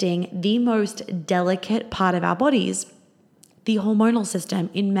affecting the most delicate part of our bodies. The hormonal system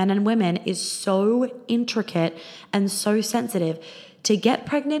in men and women is so intricate and so sensitive. To get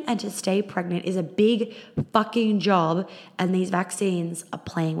pregnant and to stay pregnant is a big fucking job, and these vaccines are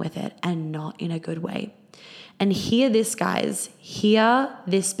playing with it, and not in a good way. And hear this, guys. Hear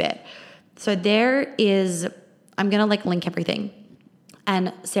this bit. So there is, I'm going to link everything.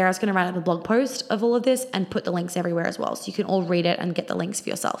 And Sarah's going to write up a blog post of all of this and put the links everywhere as well. So you can all read it and get the links for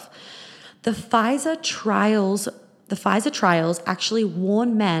yourself. The Pfizer trials actually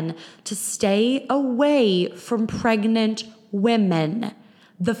warn men to stay away from pregnant women.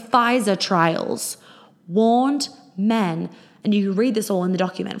 The Pfizer trials warned men, and you can read this all in the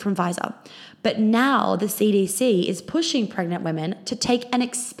document from Pfizer. But now the CDC is pushing pregnant women to take an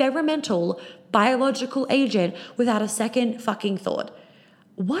experimental biological agent without a second fucking thought.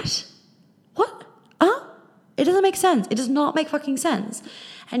 What? It doesn't make sense. It does not make fucking sense.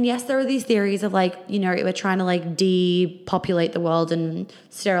 And yes, there are these theories of we're trying to depopulate the world and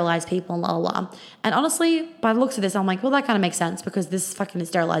sterilize people and blah. And honestly, by the looks of this, I'm like, well, that kind of makes sense because this fucking is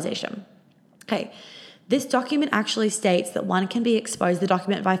sterilization. Okay. This document actually states that one can be exposed, the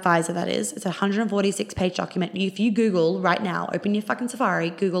document by Pfizer that is, it's a 146-page document. If you Google right now, open your fucking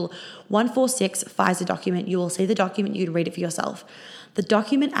Safari, Google 146 Pfizer document, you will see the document, you can read it for yourself. The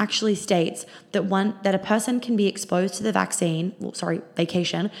document actually states that a person can be exposed to the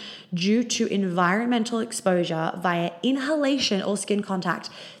vacation due to environmental exposure via inhalation or skin contact.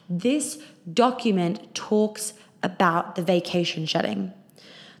 This document talks about the vacation shedding.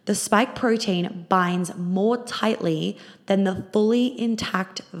 The spike protein binds more tightly than the fully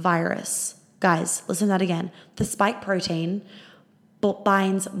intact virus. Guys, listen to that again. The spike protein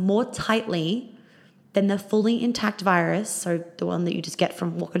binds more tightly than the fully intact virus, so the one that you just get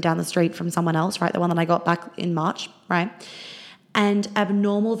from walking down the street from someone else, right? The one that I got back in March, right? And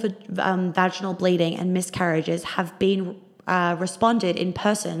abnormal vaginal bleeding and miscarriages have been responded in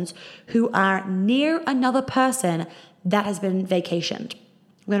persons who are near another person that has been vacationed.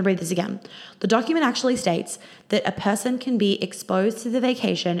 I'm going to read this again. The document actually states that a person can be exposed to the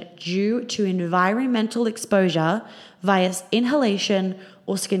vacation due to environmental exposure via inhalation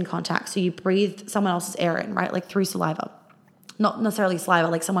or skin contact. So you breathe someone else's air in, right? Like through saliva. Not necessarily saliva,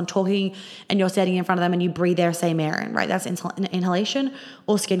 like someone talking and you're standing in front of them and you breathe their same air in, right? That's inhalation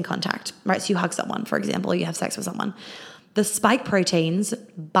or skin contact, right? So you hug someone, for example, or you have sex with someone. The spike proteins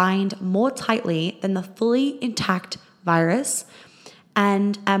bind more tightly than the fully intact virus,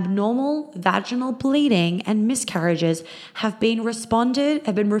 and abnormal vaginal bleeding and miscarriages have been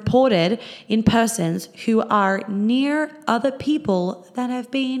reported in persons who are near other people that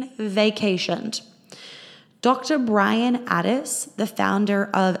have been vacationed. Dr. Brian Addis, the founder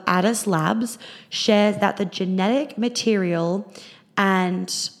of Addis Labs, shares that the genetic material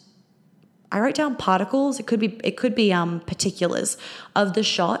and I wrote down particles. It could be particulars of the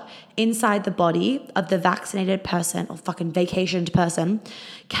shot inside the body of the vaccinated person or fucking vacationed person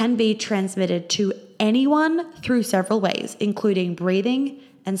can be transmitted to anyone through several ways, including breathing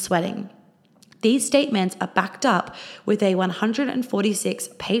and sweating. These statements are backed up with a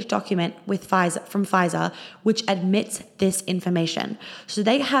 146-page document from Pfizer, which admits this information. So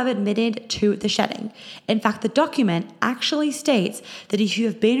they have admitted to the shedding. In fact, the document actually states that if you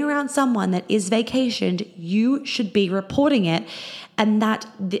have been around someone that is vacationed, you should be reporting it, and that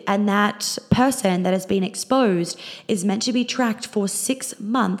person that has been exposed is meant to be tracked for 6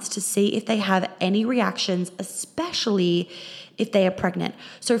 months to see if they have any reactions, especially if they are pregnant.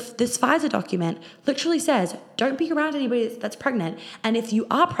 So this Pfizer document literally says, don't be around anybody that's pregnant. And if you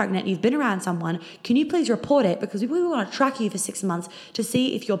are pregnant, you've been around someone, can you please report it? Because we want to track you for 6 months to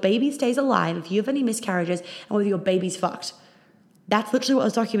see if your baby stays alive, if you have any miscarriages, and whether your baby's fucked. That's literally what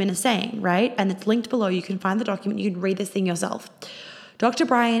this document is saying, right? And it's linked below. You can find the document. You can read this thing yourself. Dr.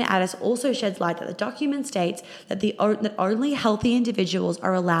 Brian Addis also sheds light that the document states that that only healthy individuals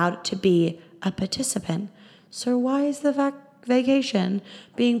are allowed to be a participant. So why is the vacation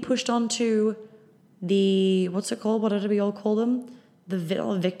being pushed onto the, what's it called? What did we all call them? The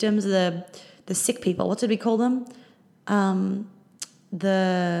victims, the sick people. What did we call them?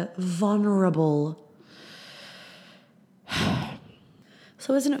 The vulnerable.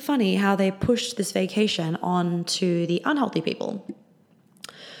 So isn't it funny how they pushed this vacation onto the unhealthy people?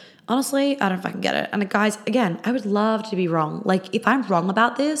 Honestly, I don't fucking get it. And guys, again, I would love to be wrong. Like if I'm wrong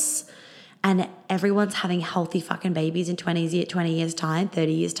about this, and everyone's having healthy fucking babies in 20 years time,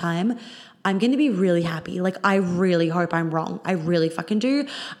 30 years time, I'm going to be really happy. Like, I really hope I'm wrong. I really fucking do.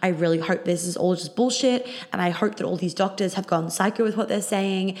 I really hope this is all just bullshit. And I hope that all these doctors have gone psycho with what they're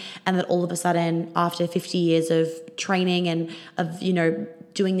saying. And that all of a sudden, after 50 years of training and of,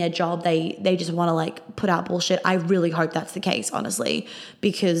 doing their job, they just want to like put out bullshit. I really hope that's the case, honestly,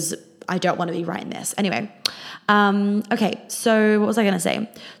 because I don't want to be right in this. Anyway. Okay. So what was I going to say?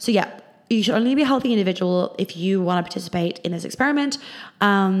 So yeah. You should only be a healthy individual if you want to participate in this experiment.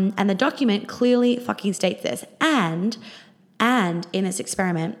 And the document clearly fucking states this. And in this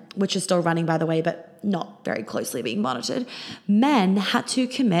experiment, which is still running, by the way, but not very closely being monitored, men had to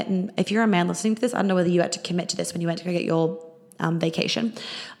commit, and if you're a man listening to this, I don't know whether you had to commit to this when you went to go get your vacation.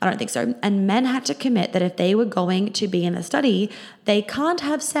 I don't think so. And men had to commit that if they were going to be in the study, they can't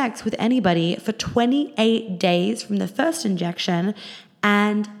have sex with anybody for 28 days from the first injection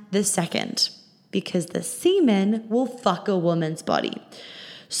and the second, because the semen will fuck a woman's body.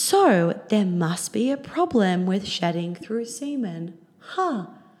 So there must be a problem with shedding through semen.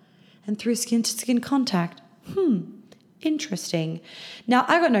 And through skin-to-skin contact. Interesting. Now,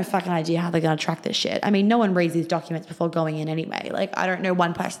 I got no fucking idea how they're going to track this shit. I mean, no one reads these documents before going in anyway. Like, I don't know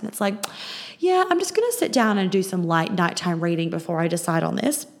one person that's like, yeah, I'm just going to sit down and do some light nighttime reading before I decide on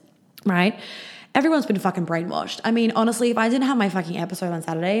this, right? Everyone's been fucking brainwashed. I mean, honestly, if I didn't have my fucking episode on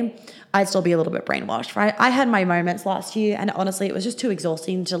Saturday, I'd still be a little bit brainwashed, right? I had my moments last year, and honestly, it was just too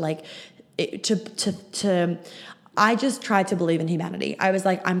exhausting I just tried to believe in humanity. I was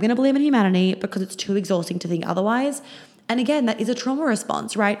like, I'm going to believe in humanity because it's too exhausting to think otherwise. And again, that is a trauma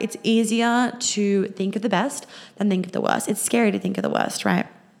response, right? It's easier to think of the best than think of the worst. It's scary to think of the worst, right?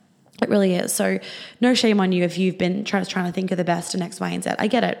 It really is. So no shame on you if you've been trying to think of the best in X, Y, and Z. I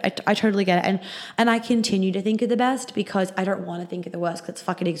get it. I totally get it. And I continue to think of the best because I don't want to think of the worst because it's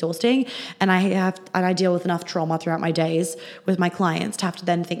fucking exhausting. And I deal with enough trauma throughout my days with my clients to have to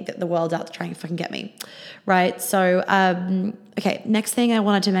then think that the world's out to try and fucking get me. Right. So, okay. Next thing I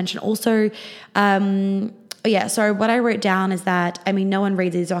wanted to mention also, so what I wrote down is that, no one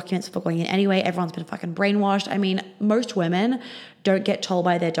reads these documents before going in anyway. Everyone's been fucking brainwashed. Most women don't get told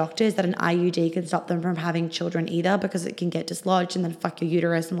by their doctors that an IUD can stop them from having children either because it can get dislodged and then fuck your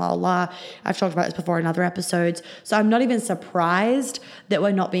uterus and la la. I've talked about this before in other episodes. So I'm not even surprised that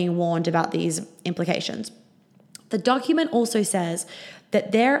we're not being warned about these implications. The document also says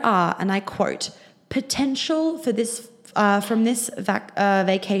that there are, and I quote, potential for this from this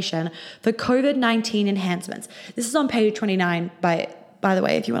vacation for COVID-19 enhancements. This is on page 29. By the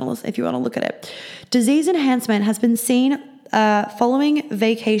way, if you want to look at it, disease enhancement has been seen following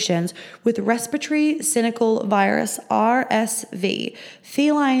vacations with respiratory syncytial virus (RSV),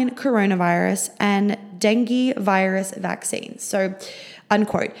 feline coronavirus, and dengue virus vaccines. So,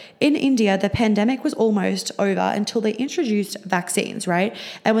 unquote. In India, the pandemic was almost over until they introduced vaccines, right?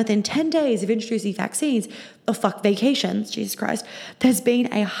 And within 10 days of introducing vaccines, vacations, Jesus Christ, there's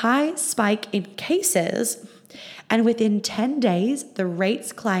been a high spike in cases. And within 10 days, the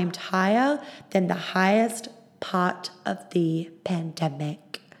rates climbed higher than the highest part of the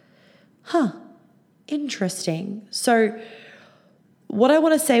pandemic. Interesting. So what I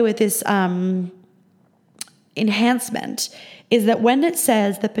want to say with this enhancement is that when it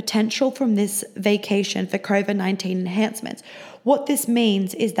says the potential from this vacation for COVID-19 enhancements, what this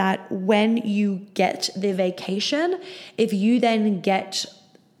means is that when you get the vacation, if you then get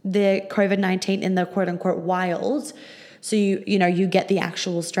the COVID-19 in the quote unquote wild, so you get the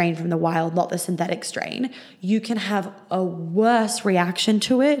actual strain from the wild, not the synthetic strain, you can have a worse reaction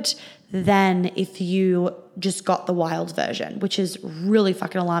to it than if you just got the wild version, which is really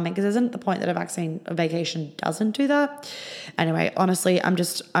fucking alarming because isn't the point that a vacation doesn't do that? Anyway, honestly, I'm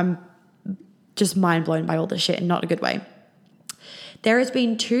just mind blown by all this shit in not a good way. There has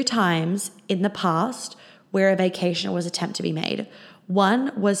been 2 times in the past where a vacation was attempted to be made.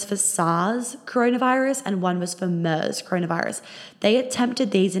 One was for SARS coronavirus and one was for MERS coronavirus. They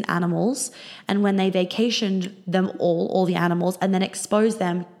attempted these in animals, and when they vacationed them all the animals, and then exposed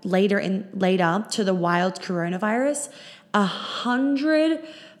them later to the wild coronavirus,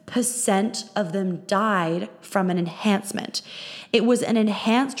 100% of them died from an enhancement. It was an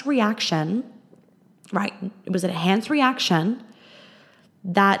enhanced reaction, right? It was an enhanced reaction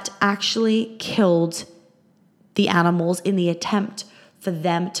that actually killed the animals in the attempt for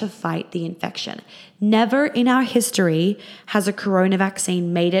them to fight the infection. Never in our history has a corona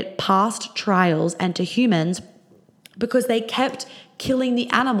vaccine made it past trials and to humans because they kept killing the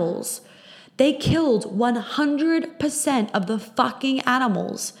animals. They killed 100% of the fucking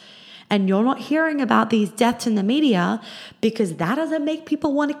animals. And you're not hearing about these deaths in the media because that doesn't make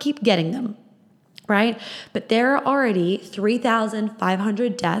people want to keep getting them. Right? But there are already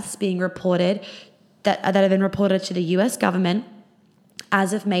 3,500 deaths being reported that have been reported to the US government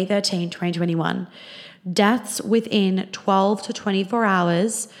as of May 13, 2021. Deaths within 12 to 24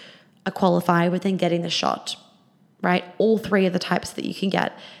 hours qualify within getting the shot, right? All 3 of the types that you can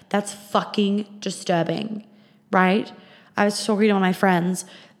get. That's fucking disturbing, right? I was talking to one of my friends,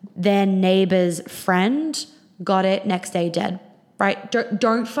 their neighbor's friend got it next day dead, right?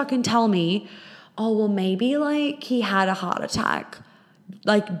 Don't fucking tell me, oh, well, maybe he had a heart attack.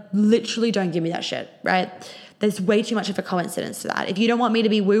 Literally don't give me that shit, right? There's way too much of a coincidence to that. If you don't want me to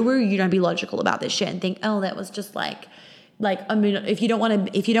be woo-woo, you don't be logical about this shit and think, oh, that was just if you don't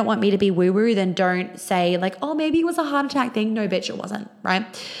want me to be woo-woo, then don't say oh, maybe it was a heart attack thing. No, bitch, it wasn't, right?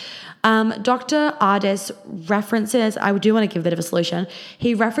 Dr. Ardis references, I do want to give a bit of a solution.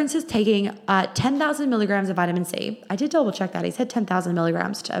 He references taking 10,000 milligrams of vitamin C. I did double check that. He said 10,000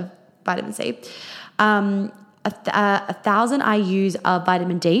 milligrams of vitamin C. 1,000 IUs of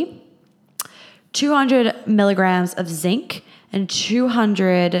vitamin D, 200 milligrams of zinc, and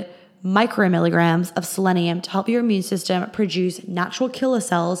 200 micromilligrams of selenium to help your immune system produce natural killer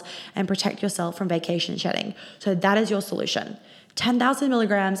cells and protect yourself from vacation shedding. So that is your solution. 10,000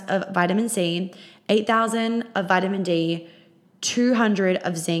 milligrams of vitamin C, 8,000 of vitamin D, 200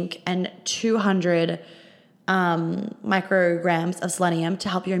 of zinc, and 200 micrograms of selenium to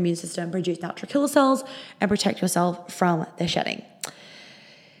help your immune system produce natural killer cells and protect yourself from the shedding.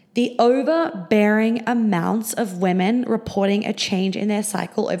 The overbearing amounts of women reporting a change in their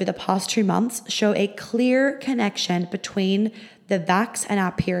cycle over the past 2 months show a clear connection between the vax and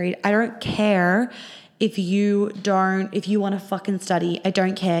our period. I don't care if you want to fucking study, I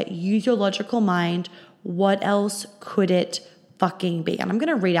don't care. Use your logical mind. What else could it fucking be? And I'm going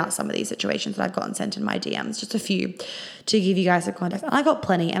to read out some of these situations that I've gotten sent in my DMs, just a few to give you guys a context. And I got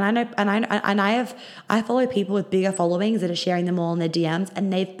plenty, and I know, I follow people with bigger followings that are sharing them all in their DMs,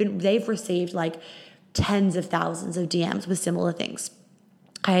 and they've received like tens of thousands of DMs with similar things.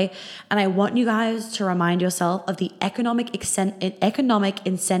 Okay. And I want you guys to remind yourself of the economic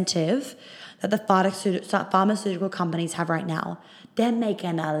incentive that the pharmaceutical companies have right now. They're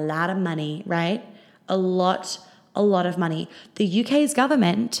making a lot of money, right? A lot of money. The UK's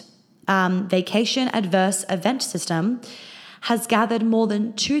government vacation adverse event system has gathered more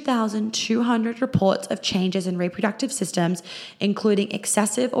than 2,200 reports of changes in reproductive systems, including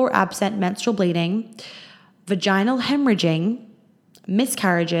excessive or absent menstrual bleeding, vaginal hemorrhaging,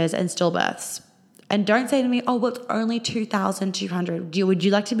 miscarriages, and stillbirths. And don't say to me, oh, well, it's only 2,200. Would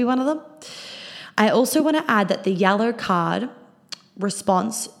you like to be one of them? I also want to add that the yellow card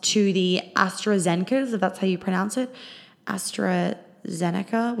response to the AstraZeneca, if that's how you pronounce it,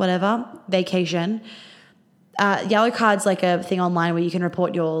 AstraZeneca, whatever, vacation. Yellow card's like a thing online where you can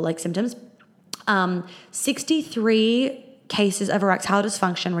report your like symptoms. 63 cases of erectile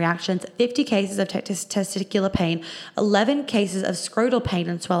dysfunction reactions, 50 cases of testicular pain, 11 cases of scrotal pain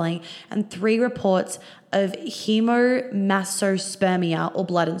and swelling, and 3 reports of hemomasospermia or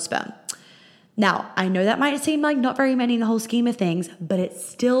blood and sperm. Now, I know that might seem like not very many in the whole scheme of things, but it's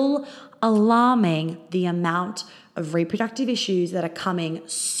still alarming the amount of reproductive issues that are coming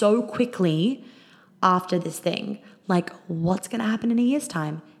so quickly after this thing. Like, what's going to happen in a year's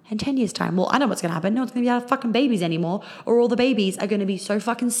time? In 10 years' time? Well, I know what's going to happen. No one's going to be able to have fucking babies anymore, or all the babies are going to be so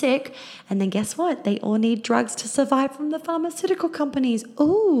fucking sick. And then guess what? They all need drugs to survive from the pharmaceutical companies.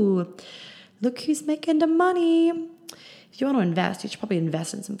 Ooh, look who's making the money. If you want to invest, you should probably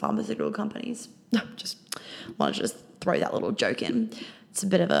invest in some pharmaceutical companies. Just want to just throw that little joke in. It's a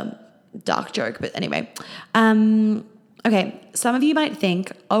bit of a dark joke, but anyway. Okay, some of you might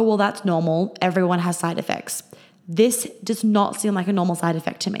think, oh, well, that's normal. Everyone has side effects. This does not seem like a normal side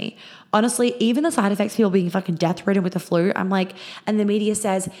effect to me. Honestly, even the side effects, people being fucking death-ridden with the flu, I'm like, and the media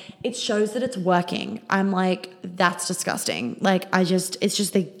says, it shows that it's working. I'm like, that's disgusting. Like, it's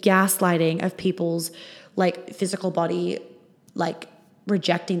just the gaslighting of people's like physical body, like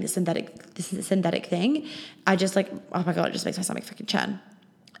rejecting this synthetic thing. I just like, oh my God, it just makes my stomach freaking churn.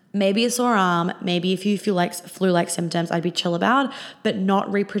 Maybe a sore arm, maybe if you feel like flu-like symptoms, I'd be chill about, but not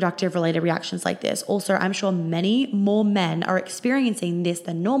reproductive related reactions like this. Also, I'm sure many more men are experiencing this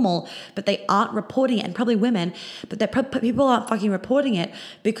than normal, but they aren't reporting it, and probably women, but people aren't fucking reporting it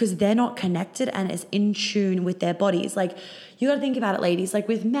because they're not connected and is in tune with their bodies. Like, you got to think about it, ladies. Like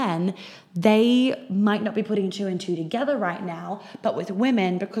with men, they might not be putting 2 and 2 together right now, but with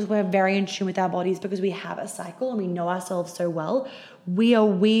women, because we're very in tune with our bodies, because we have a cycle and we know ourselves so well, we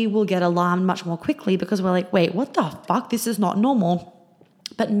will get alarmed much more quickly because we're like, wait, what the fuck? This is not normal.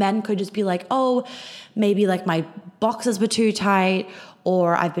 But men could just be like, oh, maybe like my boxers were too tight,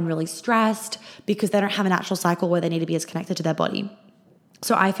 or I've been really stressed, because they don't have a natural cycle where they need to be as connected to their body.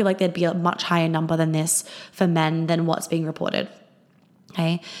 So I feel like there'd be a much higher number than this for men than what's being reported.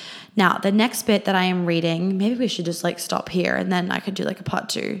 Okay. Now, the next bit that I am reading, maybe we should just like stop here and then I could do like a part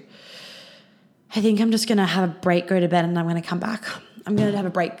 2. I think I'm just going to have a break, go to bed, and I'm going to come back. I'm going to have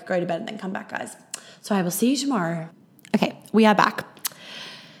a break, go to bed, and then come back, guys. So I will see you tomorrow. Okay, we are back.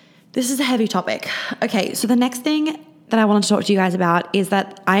 This is a heavy topic. Okay, so the next thing that I wanted to talk to you guys about is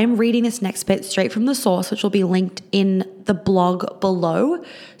that I am reading this next bit straight from the source, which will be linked in the blog below.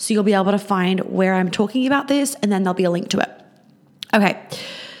 So you'll be able to find where I'm talking about this, and then there'll be a link to it. Okay.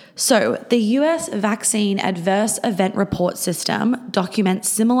 So the US Vaccine Adverse Event Report System documents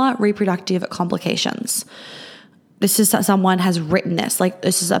similar reproductive complications. This is someone has written this, like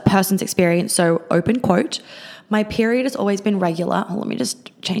this is a person's experience. So open quote, my period has always been regular. Oh, let me just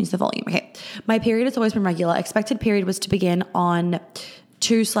change the volume. Okay. My period has always been regular. Expected period was to begin on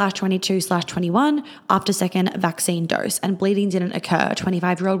 2/22/21 after second vaccine dose, and bleeding didn't occur. A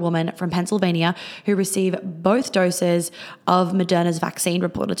 25-year-old woman from Pennsylvania who received both doses of Moderna's vaccine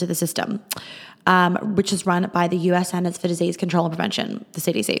reported to the system, which is run by the U.S. Centers for Disease Control and Prevention, the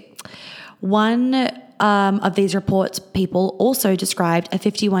CDC. One of these reports people also described a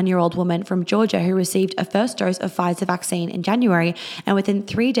 51-year-old woman from Georgia who received a first dose of Pfizer vaccine in January and within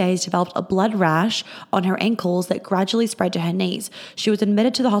 3 days developed a blood rash on her ankles that gradually spread to her knees. She was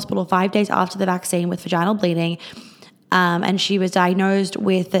admitted to the hospital 5 days after the vaccine with vaginal bleeding, and she was diagnosed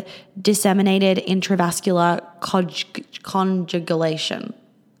with disseminated intravascular conjugulation.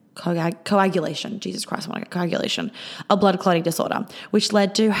 coagulation, Jesus Christ, coagulation, a blood clotting disorder, which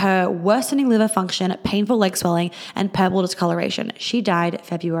led to her worsening liver function, painful leg swelling, and purple discoloration. She died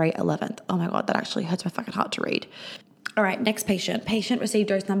February 11th. Oh my God, that actually hurts my fucking heart to read. All right, next patient. Patient received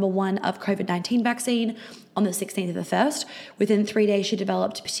dose number 1 of COVID-19 vaccine on the 16th of the 1st. Within 3 days, she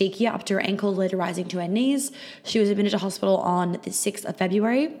developed petechia up to her ankles, later rising to her knees. She was admitted to hospital on the 6th of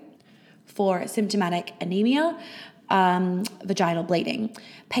February for symptomatic anemia, vaginal bleeding.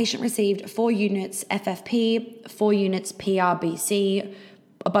 Patient received 4 units FFP, 4 units PRBC,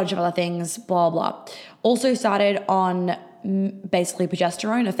 a bunch of other things, blah, blah. Also started on basically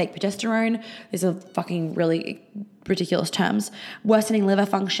progesterone, a fake progesterone. These are fucking really ridiculous terms. Worsening liver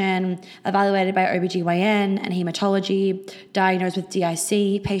function, evaluated by OBGYN and hematology, diagnosed with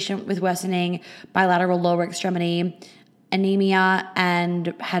DIC, patient with worsening bilateral lower extremity anemia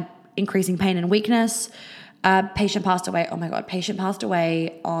and had increasing pain and weakness. Patient passed away. Oh my God, patient passed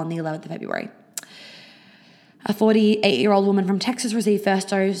away on the 11th of February. A 48-year-old woman from Texas received first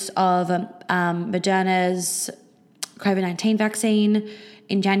dose of Moderna's COVID-19 vaccine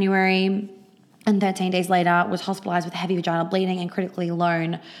in January, and 13 days later was hospitalized with heavy vaginal bleeding and critically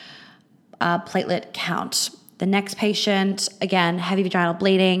low platelet count. The next patient, again, heavy vaginal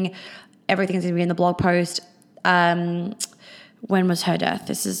bleeding. Everything's going to be in the blog post. When was her death?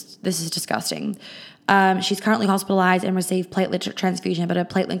 This is disgusting. She's currently hospitalized and received platelet transfusion, but her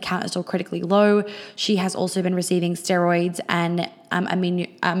platelet count is still critically low. She has also been receiving steroids and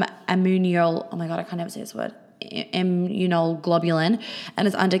immunol. Oh my God, I can't ever say this word. Immunoglobulin, and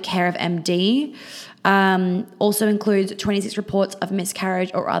is under care of MD. Also includes 26 reports of miscarriage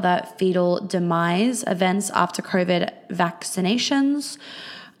or other fetal demise events after COVID vaccinations.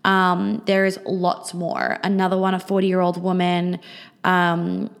 There is lots more. Another one, a 40-year-old woman,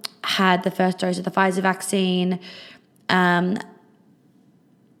 had the first dose of the Pfizer vaccine. A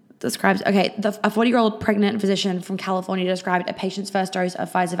 40-year-old pregnant physician from California described a patient's first dose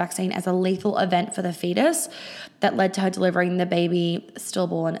of Pfizer vaccine as a lethal event for the fetus that led to her delivering the baby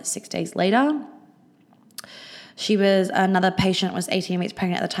stillborn 6 days later. Another patient was 18 weeks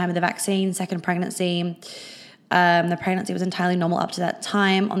pregnant at the time of the vaccine, second pregnancy. The pregnancy was entirely normal up to that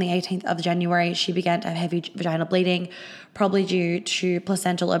time. On the 18th of January, she began to have heavy vaginal bleeding, probably due to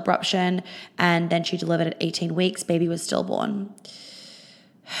placental abruption, and then she delivered at 18 weeks. Baby was stillborn.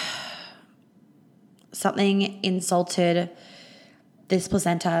 Something insulted this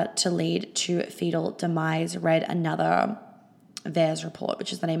placenta to lead to fetal demise, read another VAERS report,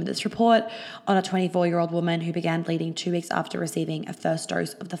 which is the name of this report, on a 24-year-old woman who began bleeding 2 weeks after receiving a first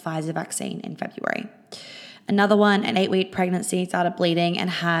dose of the Pfizer vaccine in February. Another one, an 8-week pregnancy, started bleeding and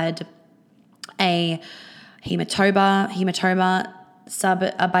had a hematoma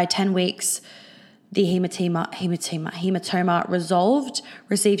by 10 weeks. The hematoma resolved,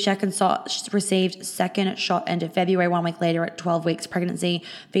 received second shot end of February. 1 week later at 12 weeks pregnancy,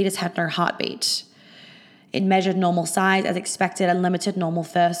 fetus had no heartbeat. It measured normal size as expected and limited normal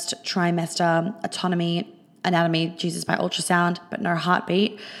first trimester anatomy, by ultrasound, but no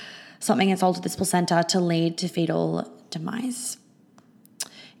heartbeat. Something insulted this placenta to lead to fetal demise.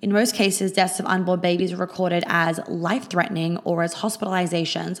 In most cases, deaths of unborn babies were recorded as life-threatening or as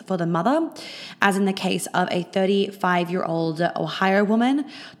hospitalizations for the mother, as in the case of a 35-year-old Ohio woman,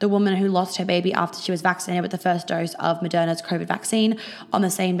 the woman who lost her baby after she was vaccinated with the first dose of Moderna's COVID vaccine on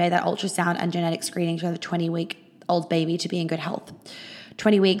the same day that ultrasound and genetic screening showed the 20-week-old baby to be in good health.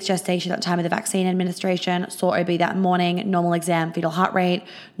 20 weeks gestation at the time of the vaccine administration, saw OB that morning, normal exam, fetal heart rate,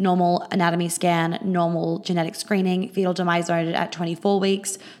 normal anatomy scan, normal genetic screening, fetal demise noted at 24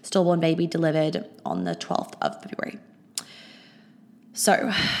 weeks, stillborn baby delivered on the 12th of February.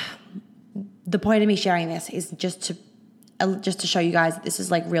 So the point of me sharing this is just to show you guys that this is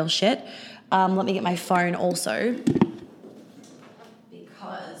like real shit. Let me get my phone also,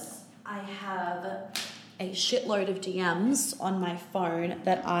 because I have a shitload of DMs on my phone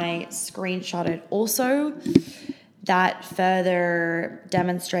that I screenshotted also that further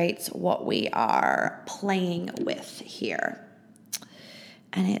demonstrates what we are playing with here.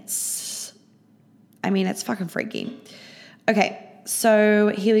 And it's fucking freaky. Okay, so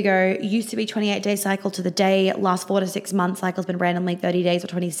here we go. Used to be 28-day cycle to the day. Last 4 to 6 months cycle's been randomly 30 days or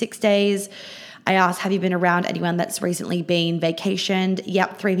 26 days. I asked, have you been around anyone that's recently been vacationed?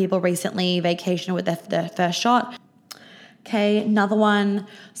 Yep, 3 people recently vacationed with their first shot. Okay, another one.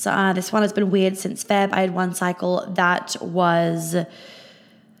 So this one has been weird since Feb. I had one cycle that was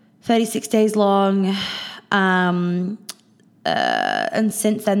 36 days long. And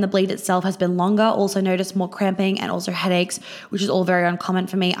since then, the bleed itself has been longer. Also noticed more cramping and also headaches, which is all very uncommon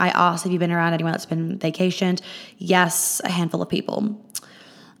for me. I asked, have you been around anyone that's been vacationed? Yes, a handful of people.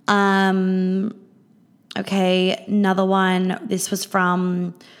 Okay, another one. This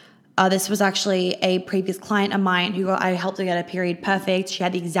was actually a previous client of mine who I helped her get her period perfect. She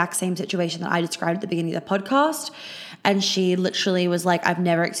had the exact same situation that I described at the beginning of the podcast. And she literally was like, I've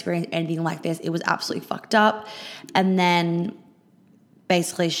never experienced anything like this. It was absolutely fucked up. And then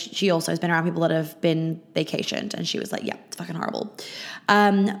basically she also has been around people that have been vacationed. And she was like, yeah, it's fucking horrible.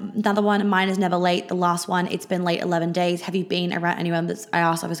 Another one, mine is never late. The last one, it's been late 11 days. Have you been around anyone I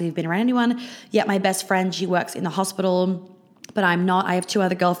asked, obviously, have you been around anyone? Yeah, my best friend, she works in the hospital, but I'm not. I have two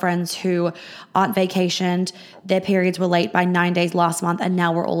other girlfriends who aren't vacationed. Their periods were late by 9 days last month, and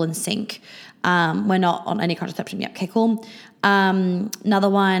now we're all in sync. We're not on any contraception yet. Okay, cool. Another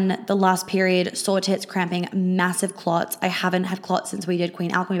one, the last period, sore tits, cramping, massive clots. I haven't had clots since we did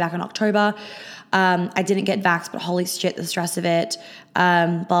Queen Alchemy back in October. I didn't get vaxxed, but holy shit, the stress of it.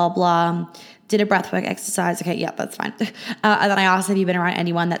 Blah, blah. Did a breathwork exercise. Okay, yeah, that's fine. And then I asked, have you been around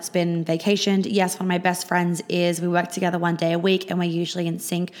anyone that's been vacationed? Yes, one of my best friends is. We work together 1 day a week, and we're usually in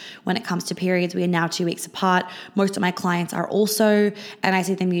sync when it comes to periods. We are now 2 weeks apart. Most of my clients are also, and I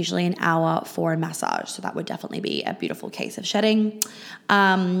see them usually an hour for a massage. So that would definitely be a beautiful case of shedding.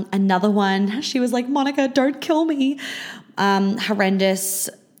 Another one, she was like, Monica, don't kill me. Horrendous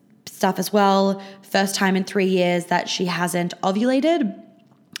stuff as well. First time in 3 years that she hasn't ovulated.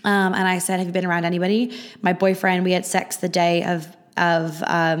 And I said, have you been around anybody? My boyfriend, we had sex the day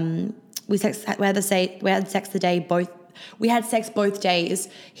we had sex both days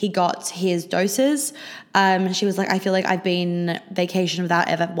he got his doses. She was like, I feel like I've been vacation without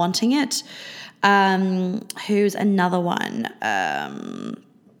ever wanting it. Who's another one?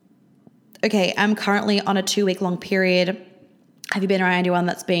 Okay, I'm currently on a 2-week long period. Have you been around anyone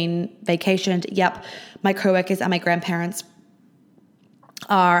that's been vacationed? Yep. My coworkers and my grandparents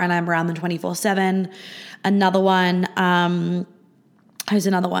are, and I'm around them 24/7. Another one, who's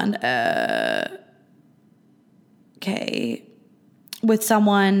another one? Okay. With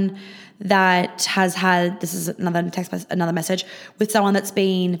someone that has had, this is another message, with someone that's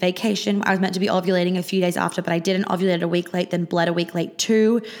been vacation. I was meant to be ovulating a few days after, but I didn't ovulate a week late, then bled a week late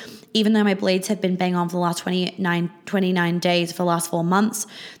too. Even though my bleeds have been bang on for the last 29 days for the last 4 months.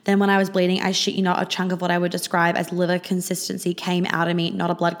 Then when I was bleeding, I shit you not, a chunk of what I would describe as liver consistency came out of me,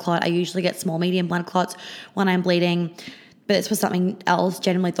 not a blood clot. I usually get small, medium blood clots when I'm bleeding, but this was something else.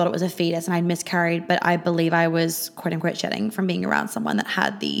 Genuinely thought it was a fetus and I'd miscarried, but I believe I was quote unquote shedding from being around someone that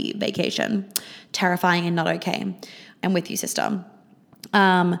had the vacation. Terrifying and not okay. I'm with you, sister.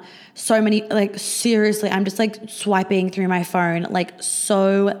 So many, like seriously, I'm just like swiping through my phone, like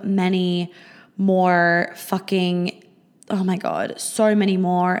so many more fucking, oh my God, so many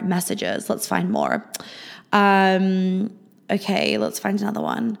more messages. Let's find more. Okay, let's find another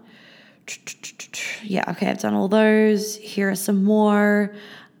one. Yeah, okay, I've done all those. Here are some more.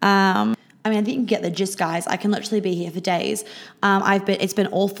 I mean, I think you can get the gist, guys. I can literally be here for days. It's been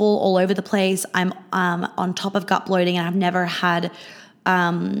awful all over the place. I'm on top of gut bloating, and I've never had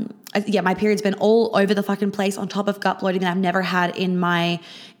my period's been all over the fucking place on top of gut bloating that I've never had in my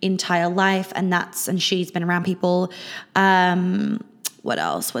entire life. And she's been around people. What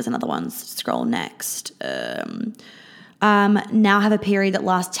else? Where's another one? Scroll next. Now have a period that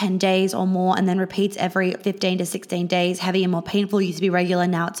lasts 10 days or more and then repeats every 15 to 16 days, heavy and more painful. Used to be regular,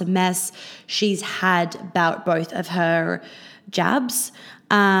 now it's a mess. She's had about both of her jabs.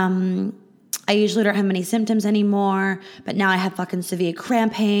 I usually don't have many symptoms anymore, but now I have fucking severe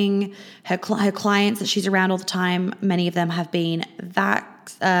cramping. Her clients that she's around all the time, many of them have been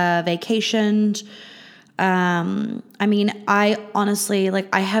vacationed. I mean, I honestly,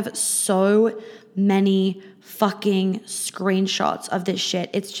 I have so many fucking screenshots of this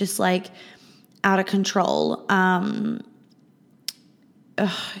shit. It's just out of control. I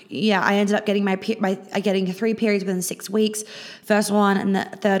ended up getting getting 3 periods within 6 weeks. First one and the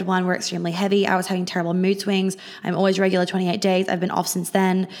third one were extremely heavy. I was having terrible mood swings. I'm always regular 28 days. I've been off since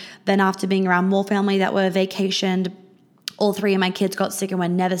then. Then after being around more family that were vacationed, all 3 of my kids got sick and were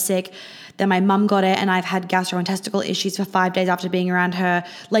never sick. Then my mum got it, and I've had gastrointestinal issues for 5 days after being around her.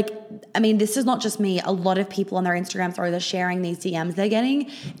 This is not just me. A lot of people on their Instagram stories are sharing these DMs they're getting.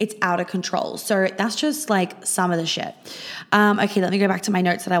 It's out of control. So that's just some of the shit. Okay, let me go back to my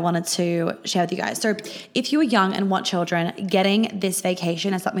notes that I wanted to share with you guys. So if you are young and want children, getting this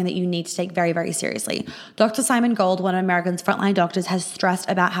vacation is something that you need to take very, very seriously. Dr. Simon Gold, one of America's frontline doctors, has stressed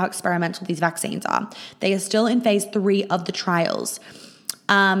about how experimental these vaccines are. They are still in phase 3 of the trials.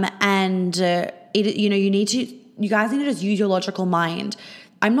 You guys need to just use your logical mind.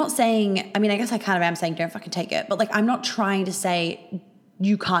 I'm not saying, I guess I kind of am saying don't fucking take it, but I'm not trying to say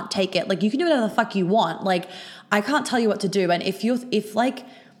you can't take it. You can do whatever the fuck you want. I can't tell you what to do. And if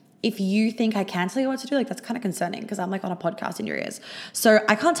if you think I can tell you what to do, like that's kind of concerning because I'm like on a podcast in your ears. So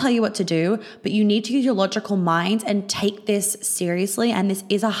I can't tell you what to do, but you need to use your logical mind and take this seriously. And this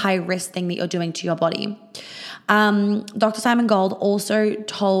is a high risk thing that you're doing to your body. Dr. Simon Gold also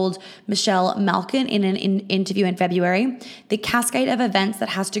told Michelle Malkin in an interview in February, the cascade of events that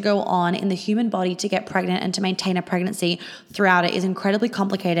has to go on in the human body to get pregnant and to maintain a pregnancy throughout it is incredibly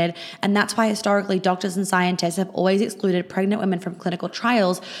complicated. And that's why historically doctors and scientists have always excluded pregnant women from clinical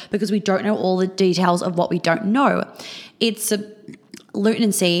trials because we don't know all the details of what we don't know. It's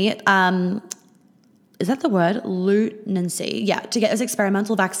lutenancy, is that the word? Lutenancy. Yeah, to get this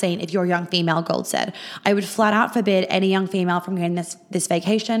experimental vaccine if you're a young female, Gold said. I would flat out forbid any young female from getting this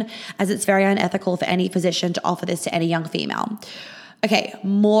vacation as it's very unethical for any physician to offer this to any young female. Okay,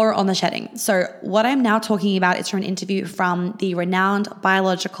 more on the shedding. So what I'm now talking about is from an interview from the renowned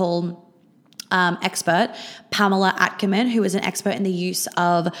biological expert, Pamela Atkerman, who is an expert in the use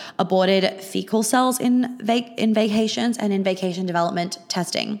of aborted fecal cells in vacations and in vacation development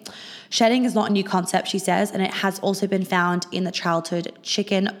testing. Shedding is not a new concept, she says, and it has also been found in the childhood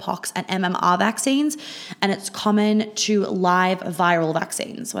chicken pox and MMR vaccines, and it's common to live viral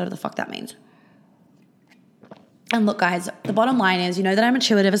vaccines, whatever the fuck that means. And look, guys, the bottom line is, you know that I'm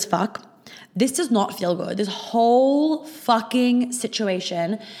intuitive as fuck. This does not feel good. This whole fucking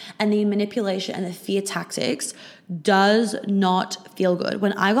situation and the manipulation and the fear tactics does not feel good.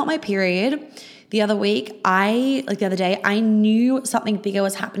 When I got my period the other week, the other day, I knew something bigger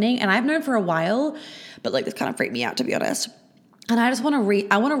was happening, and I've known for a while, but like this kind of freaked me out, to be honest. And I just want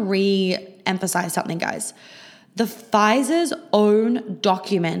to re-emphasize something, guys. The Pfizer's own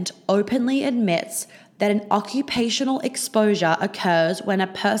document openly admits that an occupational exposure occurs when a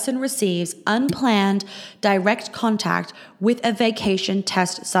person receives unplanned direct contact with a vacation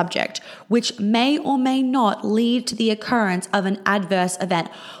test subject, which may or may not lead to the occurrence of an adverse event.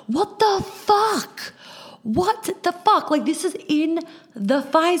 What the fuck? What the fuck? Like, this is in the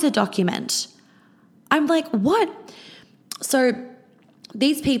Pfizer document. I'm like, what? So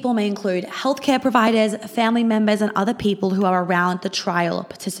these people may include healthcare providers, family members, and other people who are around the trial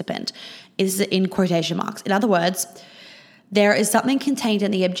participant. Is in quotation marks. In other words, there is something contained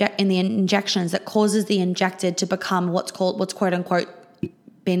in the injections that causes the injected to become what's quote unquote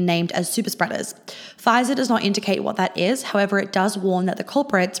been named as super spreaders. Pfizer does not indicate what that is. However, it does warn that the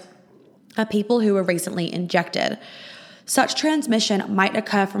culprits are people who were recently injected. Such transmission might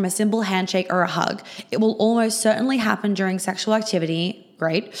occur from a simple handshake or a hug. It will almost certainly happen during sexual activity,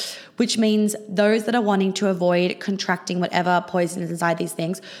 great, which means those that are wanting to avoid contracting whatever poison is inside these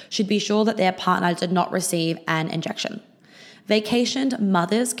things should be sure that their partner did not receive an injection. Vacationed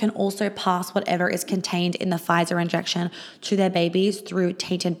mothers can also pass whatever is contained in the Pfizer injection to their babies through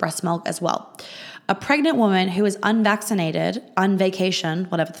tainted breast milk as well. A pregnant woman who is unvaccinated, on vacation,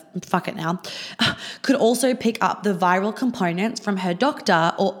 whatever, fuck it now, could also pick up the viral components from her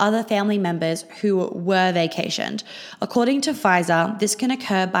doctor or other family members who were vacationed. According to Pfizer, this can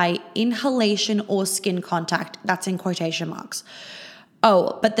occur by inhalation or skin contact. That's in quotation marks.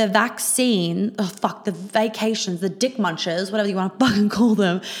 Oh, but the vaccine, the vacations, the dick munchers, whatever you want to fucking call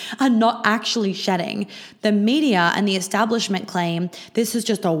them, are not actually shedding. The media and the establishment claim this is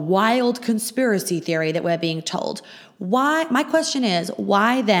just a wild conspiracy theory that we're being told. Why? My question is,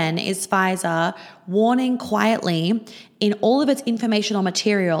 why then is Pfizer warning quietly in all of its informational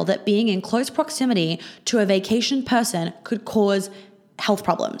material that being in close proximity to a vacation person could cause health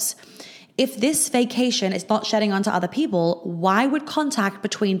problems? If this vacation is not shedding onto other people, why would contact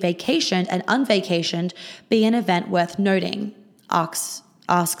between vacationed and unvacationed be an event worth noting? Asks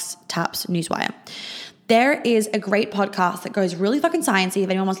Taps Newswire. There is a great podcast that goes really fucking sciencey if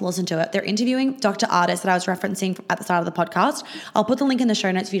anyone wants to listen to it. They're interviewing Dr. Ardis that I was referencing at the start of the podcast. I'll put the link in the show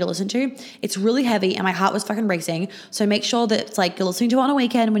notes for you to listen to. It's really heavy and my heart was fucking racing. So make sure that it's like you're listening to it on a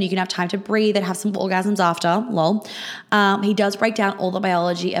weekend when you can have time to breathe and have some orgasms after. Lol. He does break down all the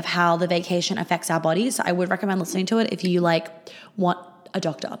biology of how the vacation affects our bodies. So I would recommend listening to it if you want a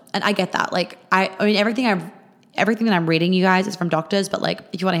doctor. And I get that. I mean, everything that I'm reading, you guys, is from doctors, but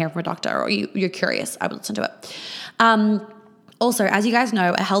if you want to hear from a doctor or you're curious, I would listen to it. Also, as you guys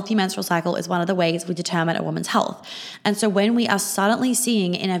know, a healthy menstrual cycle is one of the ways we determine a woman's health. And so when we are suddenly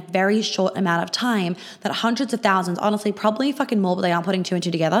seeing in a very short amount of time that hundreds of thousands, honestly, probably fucking more, but they aren't putting two and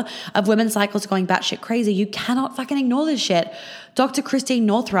two together, of women's cycles going batshit crazy, you cannot fucking ignore this shit. Dr. Christine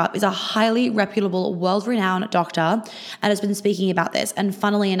Northrup is a highly reputable, world-renowned doctor and has been speaking about this. And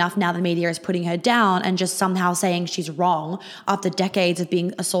funnily enough, now the media is putting her down and just somehow saying she's wrong after decades of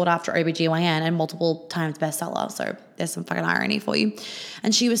being a sought-after OBGYN and multiple times bestseller. So there's some fucking irony for you.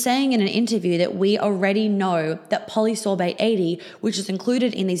 And she was saying in an interview that we already know that polysorbate 80, which is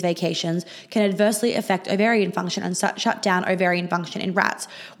included in these vacations, can adversely affect ovarian function and shut down ovarian function in rats.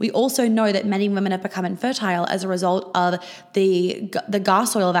 We also know that many women have become infertile as a result of the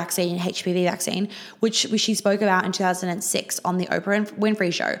Gardasil vaccine, HPV vaccine, which she spoke about in 2006 on the Oprah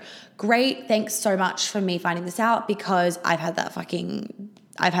Winfrey Show. Great. Thanks so much for me finding this out, because I've had the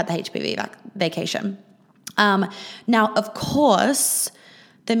HPV vacation. Now, of course,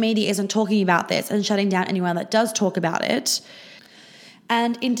 the media isn't talking about this and shutting down anyone that does talk about it.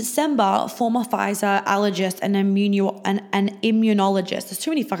 And in December, former Pfizer allergist and immunologist, there's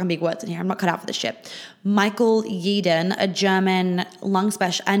too many fucking big words in here, I'm not cut out for this shit, Michael Yeadon, a German lung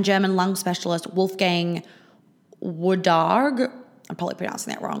specialist, Wolfgang Wodarg, I'm probably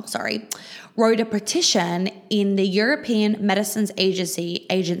pronouncing that wrong, sorry, wrote a petition in the European Medicines Agency,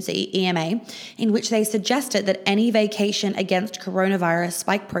 EMA, in which they suggested that any vacation against coronavirus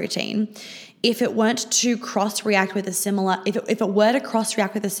spike protein, if it were to cross-react with a similar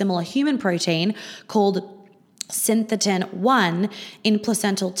human protein called Synthetin 1 in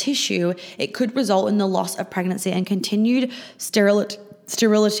placental tissue, it could result in the loss of pregnancy and continued sterility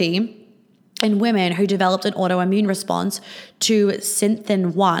in women who developed an autoimmune response to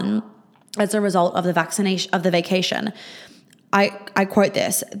Synthetin 1 as a result of the vacation. I quote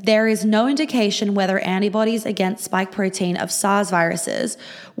this: "There is no indication whether antibodies against spike protein of SARS viruses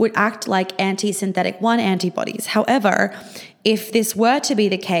would act like anti-synthetic 1 antibodies. However, if this were to be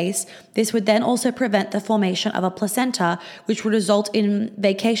the case, this would then also prevent the formation of a placenta, which would result in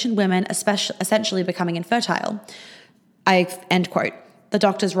vacation women essentially becoming infertile." End quote. The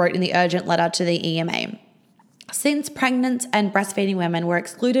doctors wrote in the urgent letter to the EMA. Since pregnant and breastfeeding women were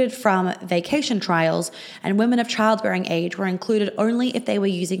excluded from vacation trials and women of childbearing age were included only if they were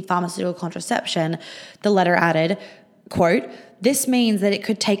using pharmaceutical contraception, the letter added, quote, "This means that it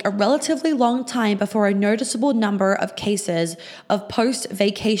could take a relatively long time before a noticeable number of cases of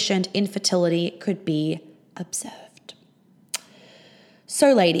post-vacation infertility could be observed."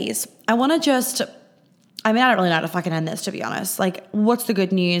 So ladies, I don't really know how to fucking end this, to be honest. Like, what's the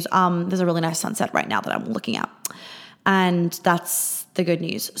good news? There's a really nice sunset right now that I'm looking at. And that's the good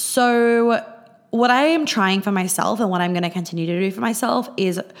news. So what I am trying for myself and what I'm going to continue to do for myself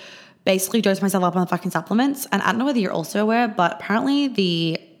is basically dose myself up on the fucking supplements. And I don't know whether you're also aware, but apparently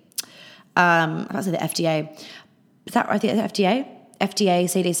the FDA, is that right? The FDA,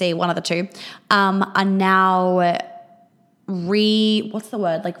 CDC, one of the two, are now re-looking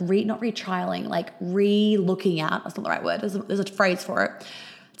at, that's not the right word, there's a phrase for it,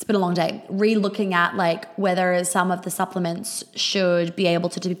 it's been a long day, re-looking at like whether some of the supplements should be able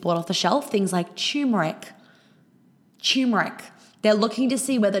to be bought off the shelf, things like turmeric. They're looking to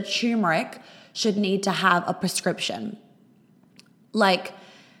see whether turmeric should need to have a prescription. Like,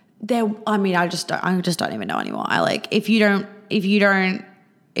 I just don't even know anymore.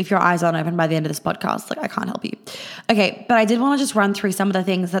 If your eyes aren't open by the end of this podcast, like, I can't help you. Okay, but I did want to just run through some of the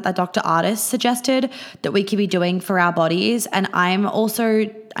things that Dr. Ardis suggested that we could be doing for our bodies. And I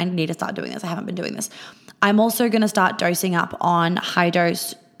need to start doing this. I haven't been doing this. I'm also going to start dosing up on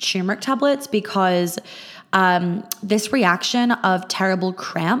high-dose turmeric tablets because this reaction of terrible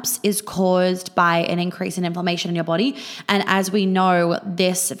cramps is caused by an increase in inflammation in your body. And as we know,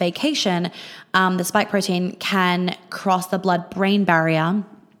 this vacation, the spike protein can cross the blood-brain barrier,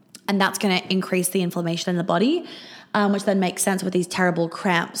 and that's going to increase the inflammation in the body, which then makes sense with these terrible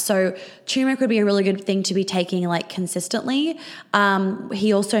cramps. So turmeric would be a really good thing to be taking like consistently.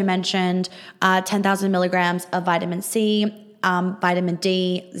 He also mentioned 10,000 milligrams of vitamin C, vitamin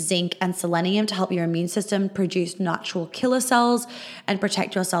D, zinc, and selenium to help your immune system produce natural killer cells and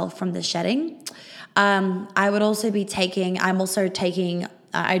protect yourself from the shedding.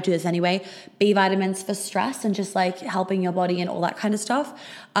 I do this anyway, B vitamins for stress and just like helping your body and all that kind of stuff.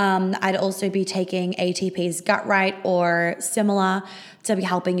 I'd also be taking ATP's Gut Right or similar to be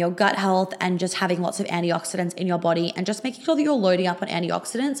helping your gut health and just having lots of antioxidants in your body and just making sure that you're loading up on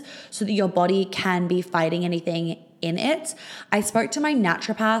antioxidants so that your body can be fighting anything in it. I spoke to my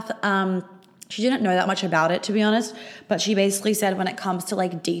naturopath. She didn't know that much about it, to be honest, but she basically said when it comes to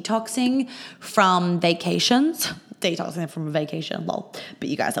like detoxing from vacations, lol, but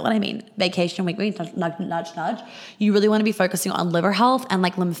you guys know what I mean. Vacation, wink, wink, nudge, nudge. You really want to be focusing on liver health and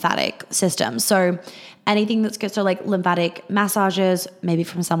like lymphatic system. So anything that's good, so like lymphatic massages, maybe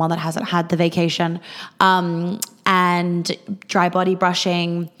from someone that hasn't had the vacation, and dry body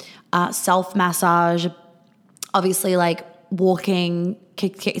brushing, self massage, obviously like walking to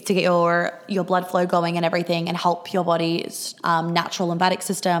get your blood flow going and everything, and help your body's natural lymphatic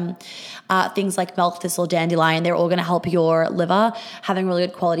system. Things like milk thistle, dandelion, they're all going to help your liver. Having really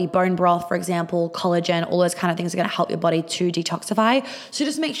good quality bone broth, for example, collagen, all those kind of things are going to help your body to detoxify. So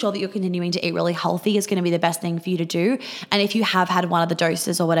just make sure that you're continuing to eat really healthy is going to be the best thing for you to do. And if you have had one of the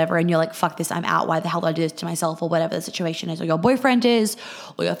doses or whatever and you're like, fuck this, I'm out, why the hell did I do this to myself, or whatever the situation is, or your boyfriend is,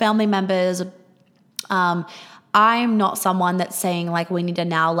 or your family members, I'm not someone that's saying like we need to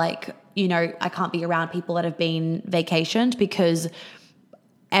now like, you know, I can't be around people that have been vacationed, because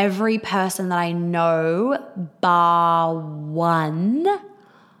every person that I know bar one,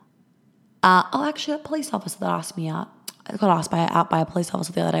 actually a police officer that asked me out, I got asked out by a police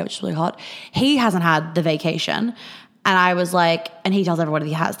officer the other day, which is really hot. He hasn't had the vacation. And I was like, and he tells everybody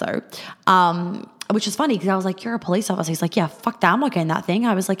he has though. Which is funny because I was like, you're a police officer. He's like, yeah, fuck that, I'm not getting that thing.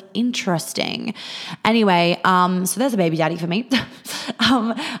 I was like, interesting. Anyway, so there's a baby daddy for me.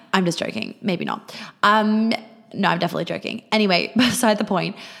 I'm just joking. Maybe not. No, I'm definitely joking. Anyway, beside the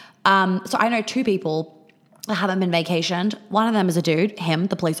point. So I know 2 people that haven't been vacationed. One of them is a dude, him,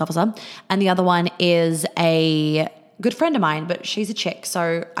 the police officer. And the other one is a good friend of mine, but she's a chick.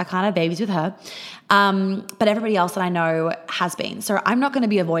 So I can't have babies with her. But everybody else that I know has been. So I'm not going to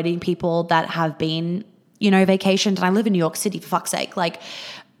be avoiding people that have been, you know, vacationed. And I live in New York City, for fuck's sake. Like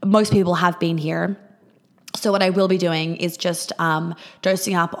most people have been here. So what I will be doing is just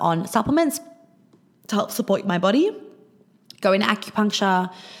dosing up on supplements to help support my body, going to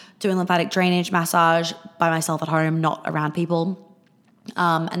acupuncture, doing lymphatic drainage massage by myself at home, not around people.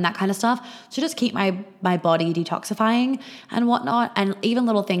 And that kind of stuff. So just keep my body detoxifying and whatnot. And even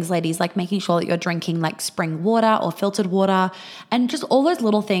little things, ladies, like making sure that you're drinking like spring water or filtered water, and just all those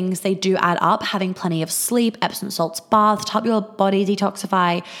little things, they do add up. Having plenty of sleep, Epsom salts bath to help your body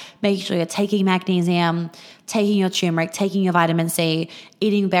detoxify, making sure you're taking magnesium, taking your turmeric, taking your vitamin C,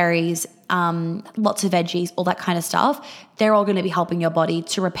 eating berries, lots of veggies, all that kind of stuff. They're all going to be helping your body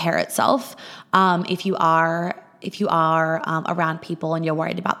to repair itself. If you are around people and you're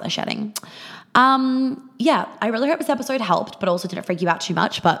worried about the shedding. Yeah, I really hope this episode helped, but also didn't freak you out too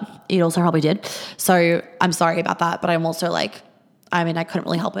much, but it also probably did. So I'm sorry about that, but I'm also like, I couldn't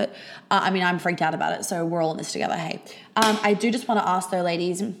really help it. I'm freaked out about it, so we're all in this together, hey. I do just want to ask though,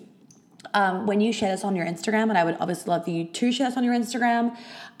 ladies, when you share this on your Instagram, and I would obviously love for you to share this on your Instagram,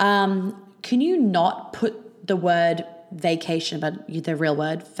 can you not put the word vacation, but the real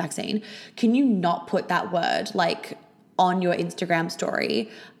word vaccine, can you not put that word like on your Instagram story?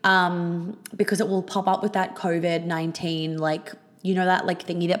 Because it will pop up with that COVID-19, like, you know, that like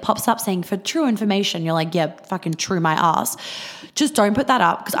thingy that pops up saying for true information. You're like, yeah, fucking true my ass. Just don't put that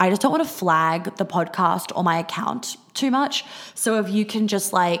up, because I just don't want to flag the podcast or my account too much. So if you can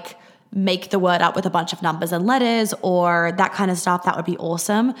just like make the word up with a bunch of numbers and letters or that kind of stuff, that would be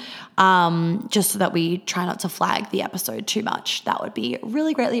awesome. Just so that we try not to flag the episode too much. That would be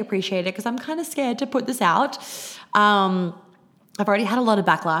really greatly appreciated, because I'm kind of scared to put this out. I've already had a lot of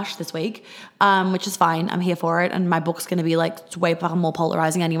backlash this week, which is fine. I'm here for it. And my book's going to be like way more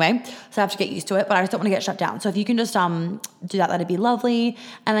polarizing anyway. So I have to get used to it, but I just don't want to get shut down. So if you can just do that, that'd be lovely.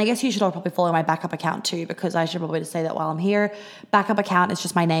 And I guess you should all probably follow my backup account too, because I should probably just say that while I'm here. Backup account is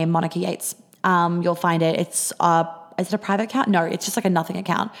just my name, Monica Yates. You'll find it. It's is it a private account? No, it's just like a nothing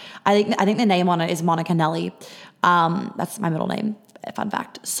account. I think the name on it is Monica Nelly. That's my middle name. Fun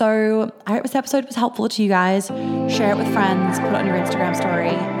fact. So I hope this episode was helpful to you guys. Share it with friends, put it on your Instagram story,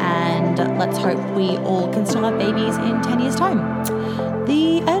 and let's hope we all can still have babies in 10 years' time.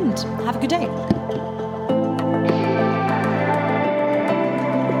 The end. Have a good day.